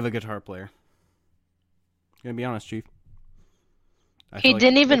not that good of a guitar player. Gonna be honest, Chief. I He feel like-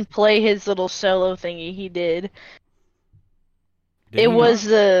 didn't even play his little solo thingy he did. Did It he was not?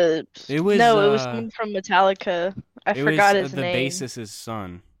 the It was no, it was someone from Metallica. I it forgot was, his the name. bassist's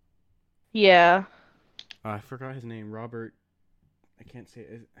son. Yeah. I forgot his name. Robert. I can't say.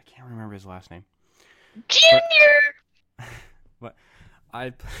 I can't remember his last name. Junior.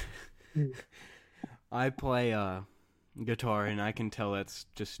 I I play guitar, and I can tell that's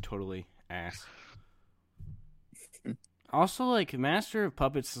just totally ass. Also, like, Master of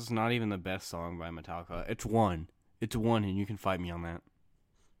Puppets is not even the best song by Metallica. It's one, and you can fight me on that.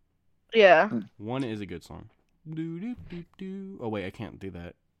 Yeah. One is a good song. Do. Oh wait, I can't do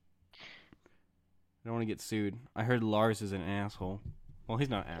that. I don't want to get sued. I heard Lars is an asshole. Well, he's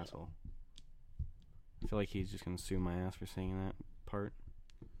not an asshole. I feel like he's just gonna sue my ass for saying that part.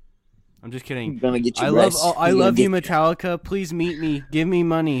 I'm just I'm kidding. gonna get you. I love you, Metallica. Please meet me. Give me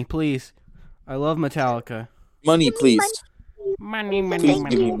money, please. I love Metallica. Money, please. Money, Please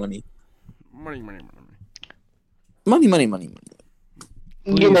give me money. money. Money, money, money, money.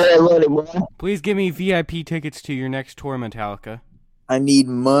 Please. that money, boy. Please give me VIP tickets to your next tour, Metallica. I need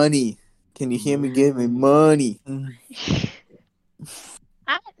money. Can you hear me? Give me money.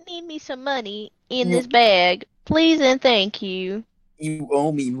 I need me some money in this bag, please and thank you. You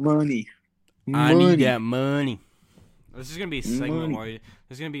owe me money. I Money. need that money. This is gonna be a segment Money.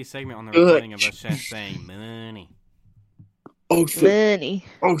 there's gonna be a segment on the Ugh. recording of us just saying money. Arthur, Money.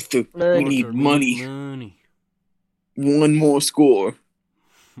 Arthur, we Money. need Arthur, money. Money. One more score.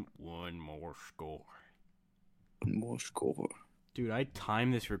 One more score. One more score. Dude, I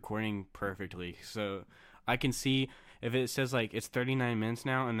timed this recording perfectly, so I can see if it says like it's 39 minutes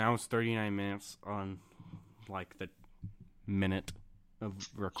now, and now it's 39 minutes on like the minute of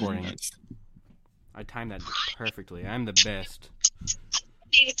recording. I timed that perfectly. I'm the best.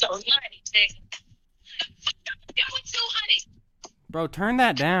 Bro, turn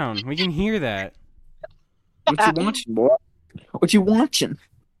that down. We can hear that. What you watching, boy? What you watching?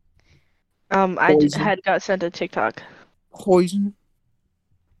 I Poison. had got sent a TikTok. Poison.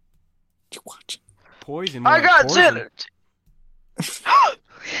 What you watching? Poison. more like poison.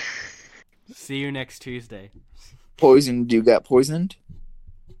 See you next Tuesday. Poison. Do you got poisoned?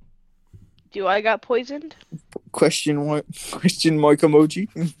 Do I got poisoned? Question mark emoji.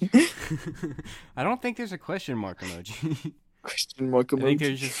 I don't think there's a question mark emoji. Question mark I think emoji.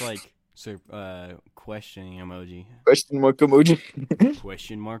 there's just like questioning emoji. Question mark emoji.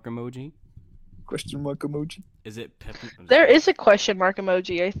 Question mark emoji. Question mark emoji. Is it There is a question mark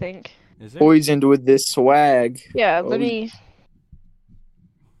emoji, I think. Is there? Poisoned with this swag. Yeah, Oh, let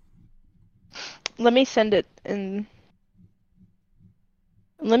me send it in.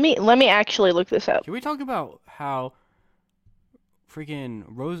 Let me actually look this up. Can we talk about how freaking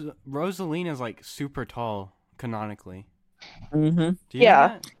Rosalina's like super tall canonically? Mm-hmm. Do you Yeah.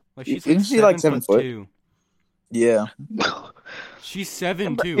 know that? Like she's Isn't she like 7 foot? 7'2". Yeah. She's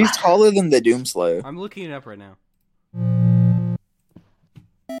 7'2". He's taller than the Doomslayer. I'm looking it up right now.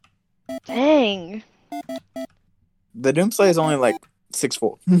 Dang. The Doomslayer is only like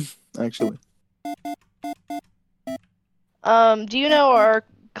 6'4", actually. Do you know our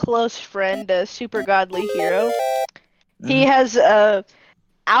close friend, Super Godly Hero? He Mhm. has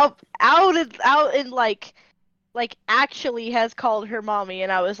out in like actually has called her mommy,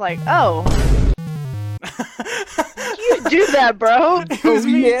 and I was like, oh, you do that, bro. It was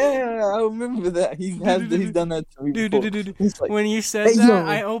me. Yeah, I remember that. He's done that to me before. Dude. He's like, When you said "Hey, that, yo."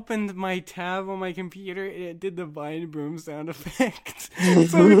 I opened my tab on my computer and it did the Vine Boom sound effect. So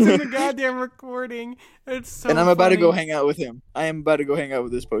it's in the goddamn recording. It's so and I'm about to go funny. hang out with him. I am about to go hang out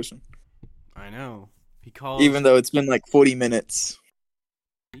with this person. I know. He calls Even though it's been like 40 minutes.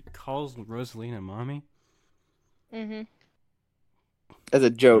 Rosalina mommy. Mhm. As a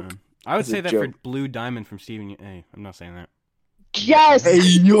joke. I would As a say that joke. for Blue Diamond from Steven. Hey, I'm not saying that. Yes. Hey,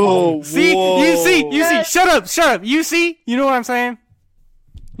 yo. See, whoa. you see. Shut up. You see, you know what I'm saying.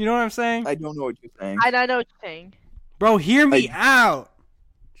 I don't know what you're saying. I know what you're saying. Bro, hear me out.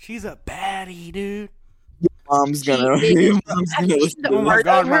 She's a baddie, dude. Mom's gonna. She is. Your mom's gonna listen to Oh Oh my Art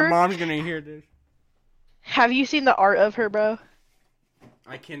god, of my her? mom's gonna hear this. Have you seen the art of her, bro?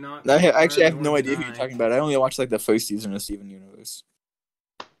 I cannot. this. I actually have confirm no nor idea who you're deny. talking about. I only watched like the first season of Steven Universe.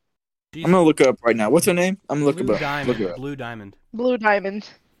 She's I'm gonna look her up right now. What's her name? I'm gonna look Blue her up. Diamond. Look her up. Blue Diamond. Blue Diamond.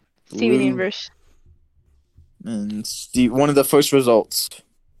 Steven Blue- Universe. And Steve, one of the first results.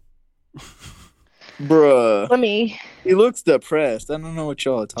 Bruh. Let me. He looks depressed. I don't know what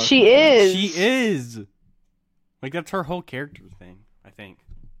y'all are talking She about. is. She is. Like that's her whole character thing, I think.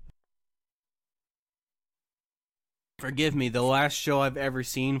 Forgive me, the last show I've ever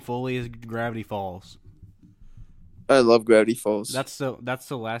seen fully is Gravity Falls. I love Gravity Falls. That's the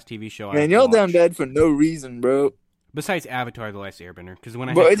last TV show Man, I've y'all watched. down bad for no reason, bro. Besides Avatar: The Last Airbender, because when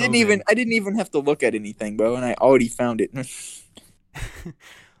I Bro, had I didn't even have to look at anything, bro, and I already found it.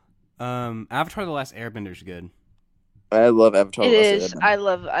 Avatar: The Last Airbender's good. I love Avatar. It Last is. Airbender.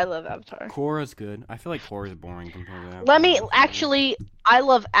 I love Avatar. Korra's good. I feel like Korra's boring compared to Avatar. Let me actually. I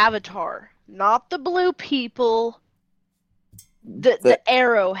love Avatar, not the blue people. The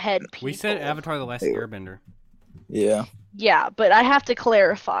arrowhead people. We said Avatar: The Last Hey. Airbender. Yeah. Yeah, but I have to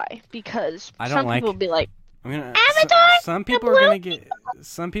clarify because I don't some like- people will be like, I'm gonna. Avatar? Some people The are blue gonna get.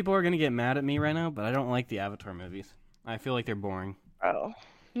 Some people are gonna get mad at me right now, but I don't like the Avatar movies. I feel like they're boring. "Oh,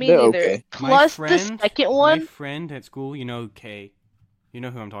 me They're neither." okay. Plus the second My one. friend at school, you know Kay. You know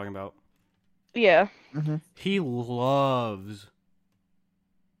who I'm talking about. Yeah. He loves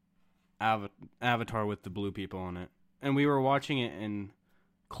Avatar with the blue people on it. And we were watching it in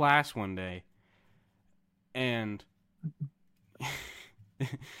class one day. And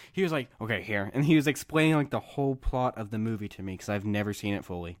he was like, okay, here. And he was explaining like the whole plot of the movie to me because I've never seen it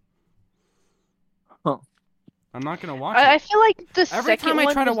fully. Huh. I'm not going to watch I it. feel like the Every second time I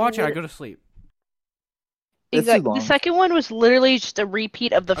one try to was watch it, I lit- go to sleep. It's too Exactly. long. The second one was literally just a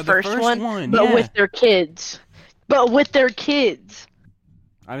repeat of the first one, but yeah. with their kids. But with their kids.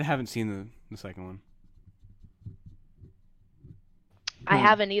 I haven't seen the second one. I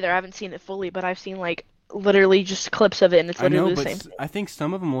haven't either. I haven't seen it fully, but I've seen like literally just clips of it, and it's I know, literally the but same. I think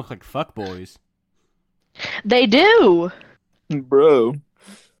some of them look like fuckboys. They do. Bro.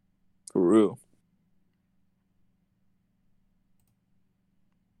 For real.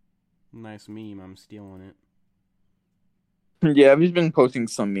 Nice meme. I'm stealing it. Yeah, I've just been posting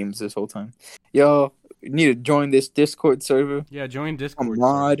some memes this whole time. Y'all need to join this Discord server. Yeah, join I'm Discord.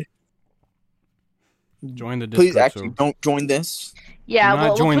 mod. Join the Discord. Please, actually, server. don't join this. Yeah, Do not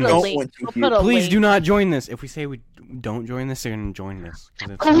we'll join put a this. Don't link. want to We'll hear- put a Please link. do not join this. If we say we don't join this, they're gonna join this. 'Cause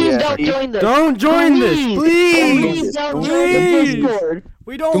it's Please Yeah. don't join this. Don't join this, Please. please. Please don't Don't join please. the Discord.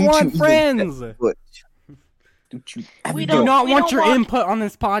 We don't Don't want you even- friends. Don't you We We don't- do not we want don't your want- input on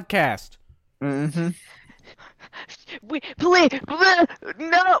this podcast. Mm-hmm. Please,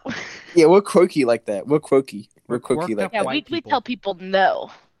 no. Yeah, we're quirky like that. We're quirky. We're We're quirky quirked like up Yeah, that. white we people. tell people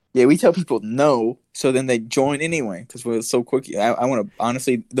no. Yeah, we tell people no, so then they join anyway because we're so quick. I want to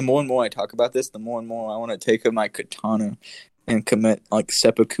honestly. The more and more I talk about this, the more and more I want to take up my katana and commit like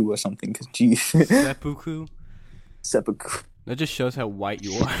seppuku or something. Because geez, Seppuku. seppuku. That just shows how white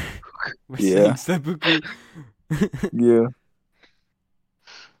you are. We're Yeah. saying seppuku. Yeah,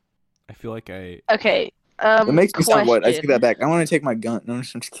 I feel like I. Okay. it makes me sound white. I take Question. that back. I want to take my gun. No, I'm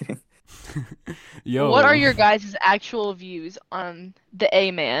just kidding. Yo. What are your guys' actual views on the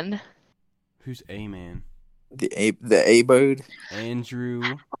A-man? Who's A man? The A bird. Andrew.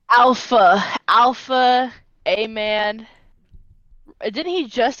 Alpha, A-man. Didn't he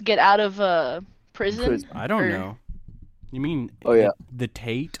just get out of prison? I don't Or- know. You mean? Oh, yeah. The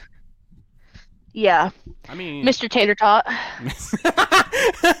Tate. Yeah, I mean. Mr. Tater Tot.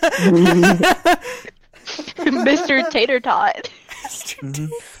 Mr. Tater Tot. Mhm.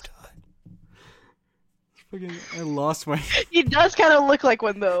 Fucking, I lost my. He does kind of look like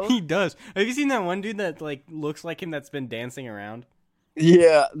one though. He does. Have you seen that one dude that like looks like him that's been dancing around?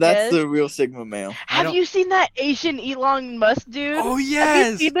 Yeah, that's Yes. the real Sigma male. Have don't- you seen that Asian Elon Musk dude? Oh Have you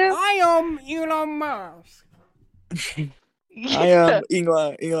yes, seen him? I am Elon Musk. I am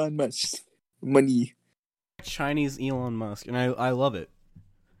Elon Musk. Money. Chinese Elon Musk, and I love it.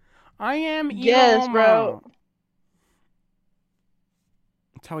 I am Elon Yes, bro. Musk.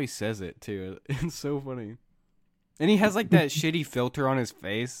 That's how he says it too. It's so funny. And he has like that shitty filter on his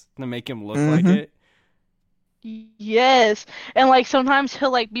face to make him look like Mhm. it. Yes, and like sometimes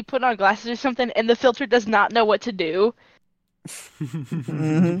he'll like be putting on glasses or something, and the filter does not know what to do.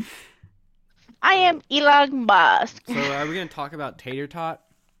 Mhm. I am Elon Musk. So are we gonna talk about Tater Tot?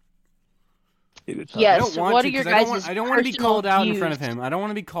 Yes. I don't want what to, are your 'cause I don't guys' want, I don't want to be personal called out in front of views? him. I don't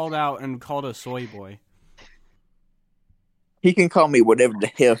want to be called out and called a soy boy. He can call me whatever the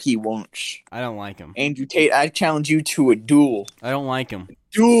hell he wants. I don't like him. Andrew Tate, I challenge you to a duel. I don't like him.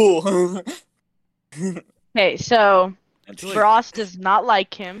 Duel. Okay, so Really- Frost does not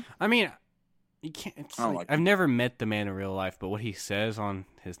like him. I mean, you can't. It's I don't like, like I've never met the man in real life, but what he says on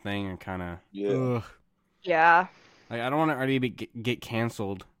his thing are kind of. Yeah. Yeah. Like I don't want to already get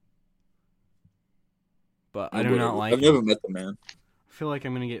canceled, but I do not like I've him. never met the man. I feel like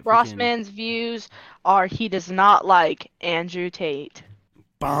I'm gonna get freaking Frostman's views are he does not like Andrew Tate.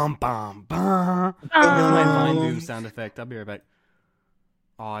 bum bum bum. This is my Vine Um, Boom sound effect. I'll be right back.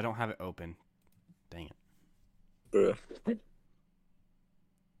 Oh, I don't have it open. Dang it. Bruh.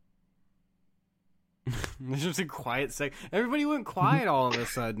 There's just a quiet sec. Everybody went quiet all of a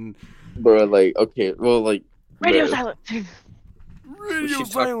sudden. Bruh, like, okay, well, like, Radio bruh, silence. we Radio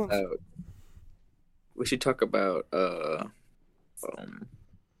should talk about. We should talk about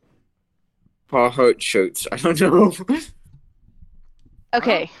Carhartt shirts. I don't know.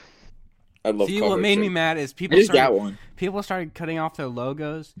 Okay. I love. See, Carhartt what made me shirts. mad is I just got one. people started cutting off their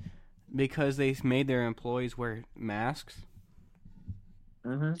logos because they made their employees wear masks,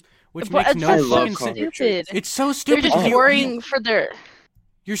 Mm-hmm. which But makes it's no I so love fucking sense. Carhartt stupid. It's so They're stupid. just Oh. worrying for their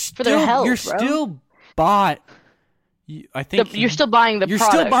You're for their still health, you're bro. still bought. I think you're still buying the you're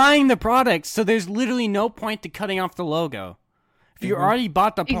product. still buying the product, so there's literally no point to cutting off the logo. If you Mhm. already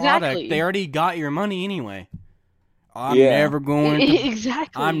bought the product, Exactly. they already got your money anyway. I'm Yeah. never going to.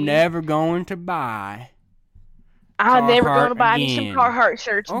 Exactly. I'm never going to buy. I'm never going to Carhartt buy me some again. Carhartt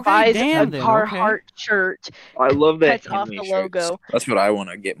shirts. Okay, Buys damn a then, Carhartt okay. shirt. I love that. Cuts off Henley the shirts. logo. That's what I want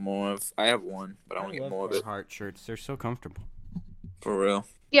to get more of. I have one, but I want to get love more of it. Carhartt shirts. They're so comfortable. For real.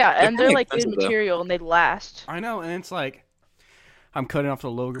 Yeah, They're and they're kinda like good expensive, though. material and they last. I know, and it's like I'm cutting off the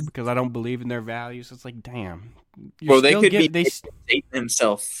logo because I don't believe in their values. It's like, damn. Bro, they still could get- be they Tate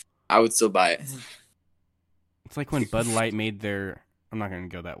himself. I would still buy it. It's like when Bud Light made their. I'm not gonna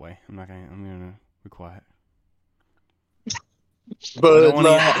go that way. I'm gonna be quiet. But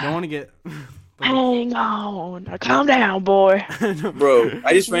I don't want to get. Hang on. Now calm down, boy. Bro,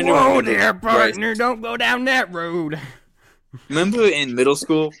 I just randomly Whoa remembered there, this. partner! Don't go down that road. Remember in middle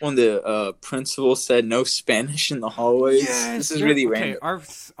school when the principal said no Spanish in the hallways? This is really okay. random.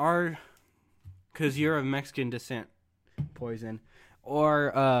 Our, because you're of Mexican descent, Poison,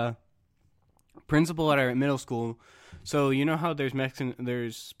 or principal at our middle school. So you know how there's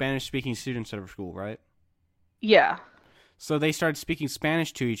Spanish-speaking students at our school, right? Yeah. So they started speaking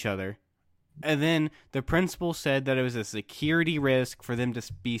Spanish to each other. And then the principal said that it was a security risk for them to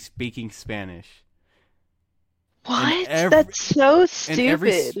be speaking Spanish. What? every- That's so And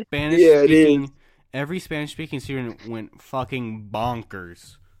every stupid. every Spanish-speaking student went fucking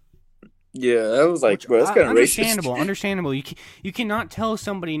bonkers. Yeah, that was like, Which, bro, that's kind of understandable. racist. Understandable. You cannot tell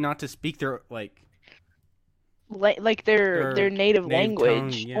somebody not to speak their like. Like their Their native native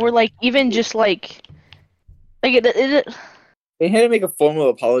language, tongue, yeah. or like even just like it They had to make a formal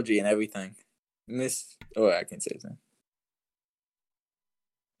apology and everything. I can't say his name.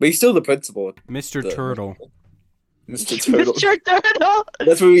 But he's still the principal. Mr. Turtle. Mr. Turtle. Mr. Turtle.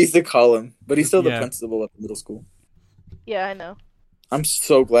 That's what we used to call him. But he's still the Yeah. principal at the middle school. Yeah, I know. I'm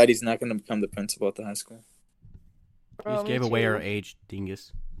so glad he's not going to become the principal at the high school. We Bro, just me gave away too. our age,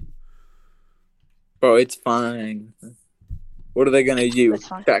 dingus. Bro, it's fine. What are they going to do? It's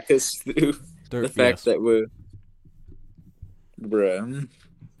fine. Track us through They're- the fact yes. that we're... Bruh.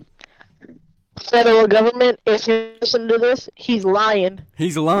 Federal government, if you listen to this, he's lying.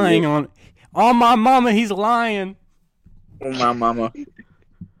 He's lying on my mama. He's lying. Oh, my mama.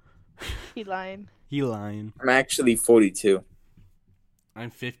 He lying. He lying. I'm actually 42.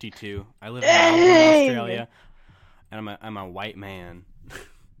 I'm 52. I live in Dang! Melbourne, Australia, and I'm a white man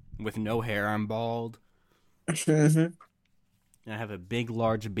with no hair. I'm bald, and I have a big,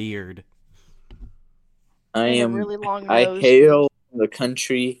 large beard. I And a am... really long I nose. hail the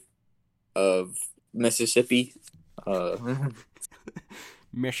country of Mississippi.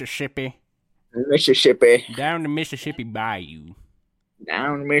 Mississippi, Mississippi. down the Mississippi Bayou.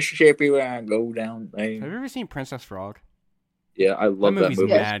 Down Mississippi where I go down there. Have you ever seen Princess Frog? Yeah, I love that movie's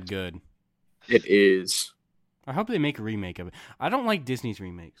movie. mad good. It is. I hope they make a remake of it. I don't like Disney's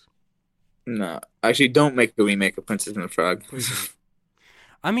remakes. No, actually, don't make a remake of Princess and the Frog. Please don't.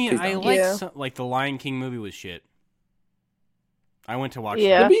 I mean, Please I don't. like Yeah. like the Lion King movie was shit. I went to watch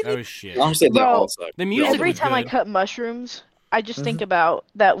Yeah. that. That was shit. Honestly, they Bro, all suck. The music Every was time I good. cut mushrooms, I just think Mhm. about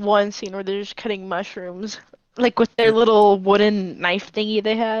that one scene where they're just cutting mushrooms, like with their little wooden knife thingy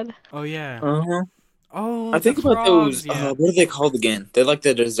they had. Oh yeah. Uh-huh. Oh, I think the about frogs, those. Yeah. What are they called again? They're like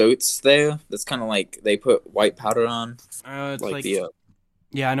the desserts there. That's kind of like they put white powder on. It's Like like the.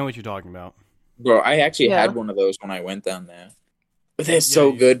 yeah, I know what you're talking about. Bro, I actually Yeah. had one of those when I went down there. But they're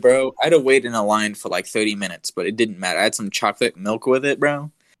so you- good, bro. I had to wait in a line for like 30 minutes, but it didn't matter. I had some chocolate milk with it,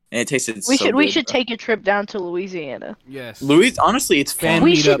 bro. And it tasted We so should good, take bro. a trip down to Louisiana. Yes. Louis, honestly, it's Fan fun.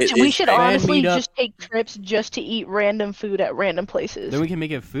 We meetup. should It we is should fun. honestly meetup. just take trips just to eat random food at random places. Then we can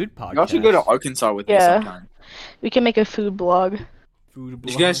make a food podcast. Y'all should go to Arkansas with me Yeah. sometime. We can make a food blog. food You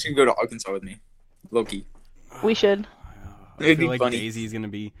blog. guys should go to Arkansas with me. Loki. We should. I It'd feel be like funny. Daisy's gonna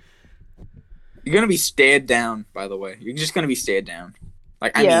be. You're gonna be stared down, by the way. You're just gonna be stared down.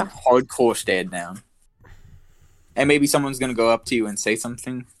 Like, I Yeah. mean, hardcore stared down. And maybe someone's gonna go up to you and say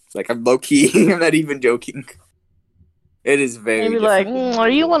something. Like, I'm low-key. I'm not even joking. It is very Maybe like, different. are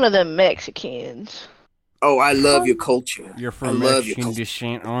you one of them Mexicans? Oh, I love your culture. You're I from love your Mexican culture.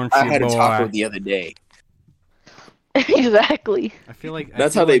 descent, aren't you, I had a boy? taco the other day. Exactly. I feel like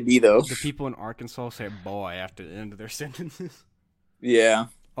That's how they be, though. The people in Arkansas say "boy" after the end of their sentences. Yeah.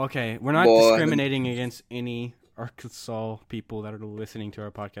 Okay, we're not Boy. discriminating against any Arkansas people that are listening to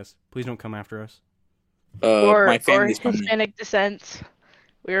our podcast. Please don't come after us. Or My family's from there. Hispanic descent.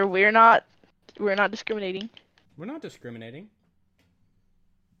 We're not discriminating. We're not discriminating.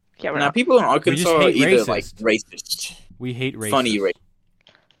 Yeah, we're Now, not. people in Arkansas are hate either, racist. like, racist. We hate racists. Funny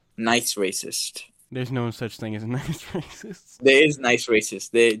Nice racist. There's no such thing as a nice racist. There is nice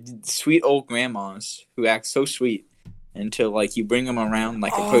racist. They're sweet old grandmas who act so sweet until, like, you bring them around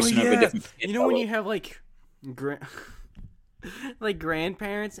like a person of a different skin You know when color. you have like, like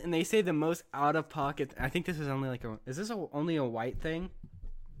grandparents and they say the most out of pocket. I think this is only like only a white thing?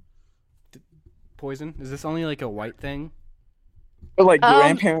 Poison? Is this only like a white thing? But, like,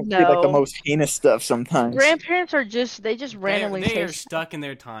 grandparents say, like, the no. most heinous stuff sometimes. Grandparents are just they just randomly They say. are stuck in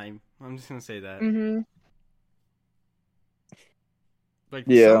their time. I'm just gonna say that. Mm-hmm. Like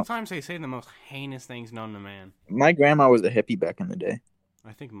Yeah. sometimes they say the most heinous things known to man. My grandma was a hippie back in the day.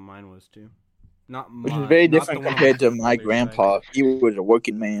 I think mine was too. Not Which mine. is very not the different one compared to on my the other grandpa. He was a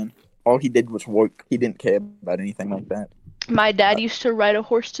working man. All he did was work. He didn't care about anything like that. My dad used to ride a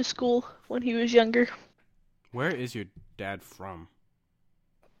horse to school when he was younger. side. Where is your dad from?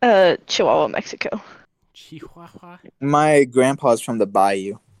 Chihuahua, Mexico. Chihuahua. My grandpa's from the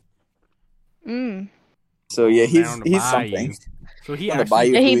bayou. Mm. So, yeah, Down the he's bayou. something. So he From the actually.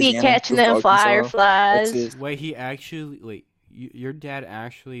 bayou. And he be Louisiana, catching moved to them Arkansas, fireflies. Texas. Wait, he actually your dad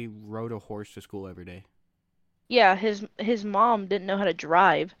actually rode a horse to school every day. Yeah, his mom didn't know how to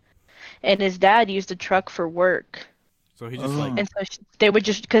drive, and his dad used a truck for work. So he just Oh. like And so they would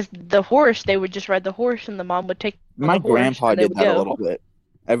just, because the horse, they would just ride the horse, and the mom would take on My the horse, grandpa and they did would that a go. little bit.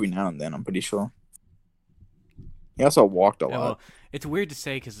 Every now and then, I'm pretty sure. He also walked a yeah, lot. well, it's weird to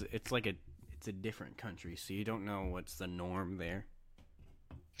say because it's a different country, so you don't know what's the norm there.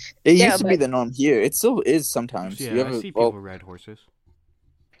 It Yeah, used to be but- the norm here. It still is sometimes. So, You yeah, ever- I see well, people ride horses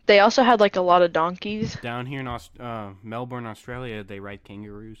They also had like a lot of donkeys. down here in Melbourne, Australia. They ride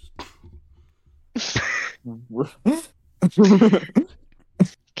kangaroos.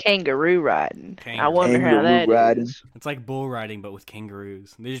 Kangaroo riding. I Kangaroo. wonder how that Kangaroo riding. is. It's like bull riding, but with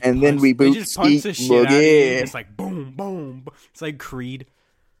kangaroos. They just And then we they boot just punch the skeet shit out of you, boogie. just like boom, boom. It's like Creed.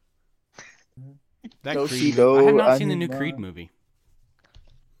 That Do Creed. she Movie. I have do not seen the new anima? Creed movie.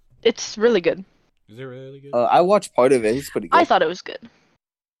 It's really good. Is it really good? I watched part of it. It's pretty good. I thought it was good.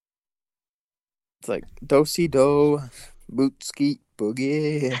 It's like do boot skeet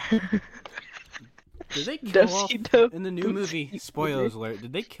boogie. Did they kill off Do-si-do, in the new boot movie? skeet Spoilers alert!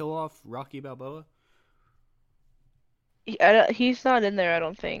 Did they kill off Rocky Balboa? He's not in there, I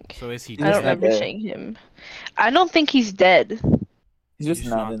don't think. So is he I dead? don't not remember dead. seeing him. I don't think he's dead. He's just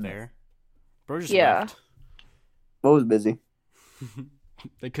not in there. there. Bro just Yeah. left. What was busy?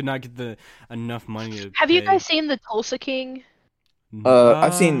 They could not get enough money to. Have you pay. guys seen the Tulsa King?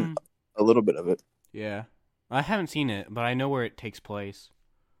 I've seen a little bit of it. Yeah, I haven't seen it, but I know where it takes place.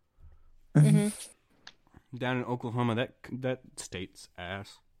 Mm-hmm. Down in Oklahoma, that state's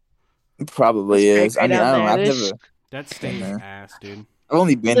ass. Probably It's is. I great mean, I down don't know. there. I've There's- never. That state's Yeah. ass, dude. I've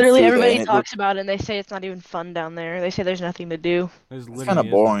only been Literally, through everybody there. talks about it, and they say it's not even fun down there. They say there's nothing to do. There's kinda literally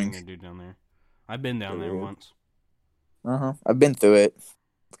boring. nothing to do down there. I've been down there Weird. once. I've been through it.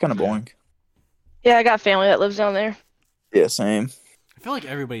 It's kind of Yeah. boring. Yeah, I got family that lives down there. Yeah, same. I feel like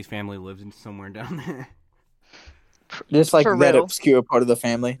everybody's family lives in somewhere down there. Just like For that real. obscure part of the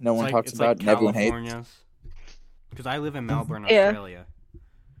family no one It's talks it's about and everyone hates. California's. Because I live in Melbourne, Yeah. Australia.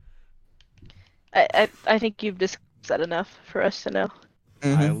 I think you've discussed that enough for us to know. I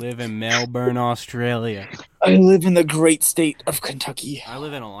Mhm. live in Melbourne, Australia. I live in the great state of Kentucky. I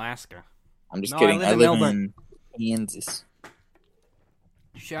live in Alaska. I'm just No, I kidding. live I in live Melbourne. in Kansas.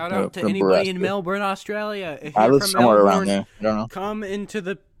 Shout No, out to from anybody in Nebraska. Melbourne, Australia. If I you're live from somewhere Melbourne, around there. I don't know. come into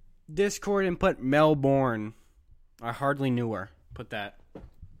the Discord and put Melbourne. I hardly knew her. Put that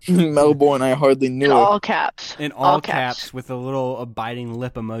Melbourne, I hardly knew In it. all caps. in all caps with a little biting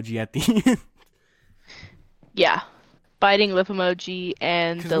lip emoji at the end. Yeah. Biting lip emoji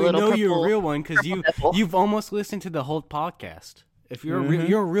and Because the we little know purple. you're a real one because nipple. you've almost listened to the whole podcast. If you're Mhm.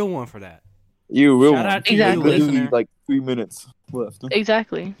 you're a real one for that. You real Shout one. out to Exactly. you, Literally, listener. like 3 minutes left.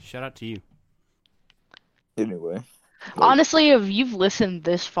 Exactly. Shout out to you. Anyway. Honestly, if you've listened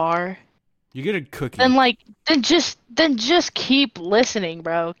this far, You get a cookie. then just keep listening,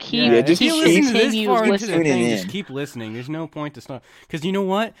 bro. Keep yeah, just if you keep listen to this continue far into the listening. tuning thing, in. just keep listening. There's no point to stop. Because you know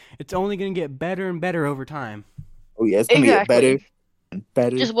what? It's only going to get better and better over time. Oh yeah, it's gonna get Exactly. better and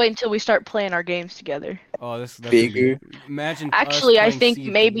better. Just wait until we start playing our games together. Oh, that's Bigger. Imagine. Actually, us I playing think Sea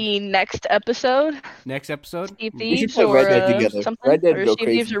of maybe next episode, Thieves. Next episode. Sea of We should Thieves play or Red Dead together. something, Red Dead or go Sea of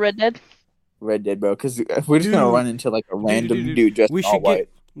Thieves crazy. or Red Dead. Red Dead, bro, because we're just gonna Dude. run into like a random dude dressed We in all should white.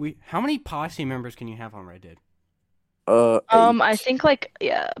 get. How many posse members can you have on Red Dead? I Eight. think like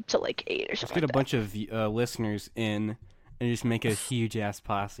up to like 8 or Let's something. get a like bunch of listeners in and just make a huge ass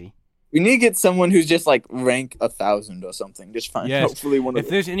posse. We need to get someone who's just like rank 1,000 or something. Just find Yes. hopefully one of If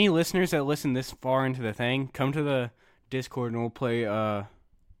there's any listeners that listen this far into the thing, come to the Discord and we'll play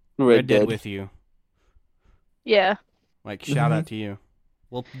Red Dead with you. that. Yeah. Like shout Mhm. out to you.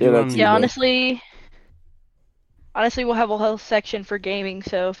 We'll Yeah, do it that's on you, the- Yeah, bro. honestly, we'll have a whole section for gaming.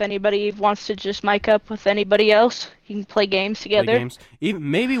 So if anybody wants to just mic up with anybody else, you can play games play together. games. Even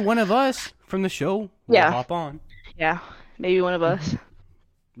maybe one of us from the show will Yeah. hop on. Yeah, maybe one of us.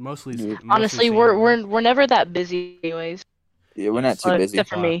 Mostly, Yeah. Honestly, we're never that busy, anyways. Yeah, we're not too Well, busy. except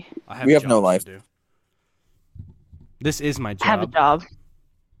for me. We have no jobs life. to do. This is my I have a job.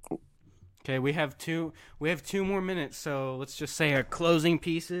 job. Okay, we have two more minutes, so let's just say our closing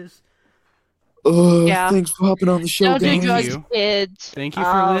pieces. Yeah. Thanks for hopping on the show, Don't do Thank guys. drugs, you. kids. Thank you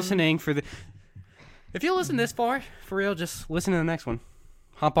for listening. If you listen this far, for real, just listen to the next one.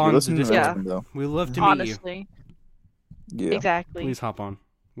 Hop on. Listen to the Yeah. next one, though. We love to meet you. Honestly, Yeah. exactly. Please hop on.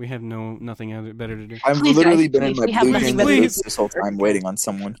 We have nothing other better to do. I've Please, literally guys, been in please, my we have blue nothing jeans better to do. this whole time waiting on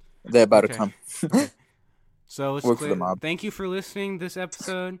someone. They're about Okay. to come. So let's Work for the mob. Thank you for listening this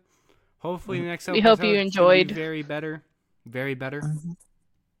episode. Hopefully the next episode. We hope you is gonna be enjoyed. Very better. Very better.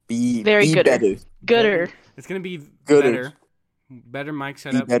 Be Very be gooder. better. Gooder. It's gonna be Gooder. better. Better mic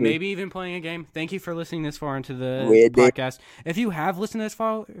setup. better. Maybe even playing a game. Thank you for listening this far into the Red Dead. podcast. If you have listened this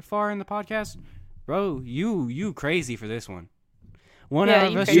far in the podcast, bro, you crazy for this one. One Yeah, out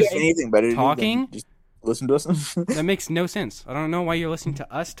of you us If you just have anything better to do than talking? just listen to us. that makes no sense. I don't know why you're listening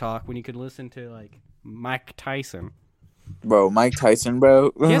to us talk when you could listen to like Mike Tyson. Bro, Mike Tyson,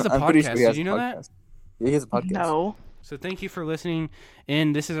 bro. He has a I'm pretty podcast. sure he has Did you a know that? podcast. Yeah, he has a podcast. No. So thank you for listening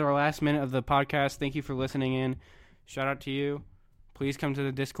in. This is our last minute of the podcast. Thank you for listening in. Shout out to you. Please come to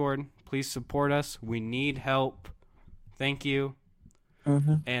the Discord. Please support us. We need help. Thank you.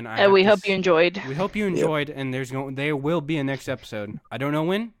 And And we hope you enjoyed. We hope you enjoyed, and there will be a next episode. I don't know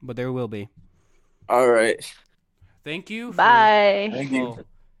when, but there will be. All right. Thank you. Bye. Thank you.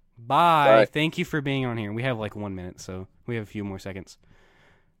 Bye. Thank you for being on here. We have like 1 minute, so we have a few more seconds.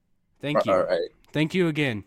 Thank you. All right. Thank you again.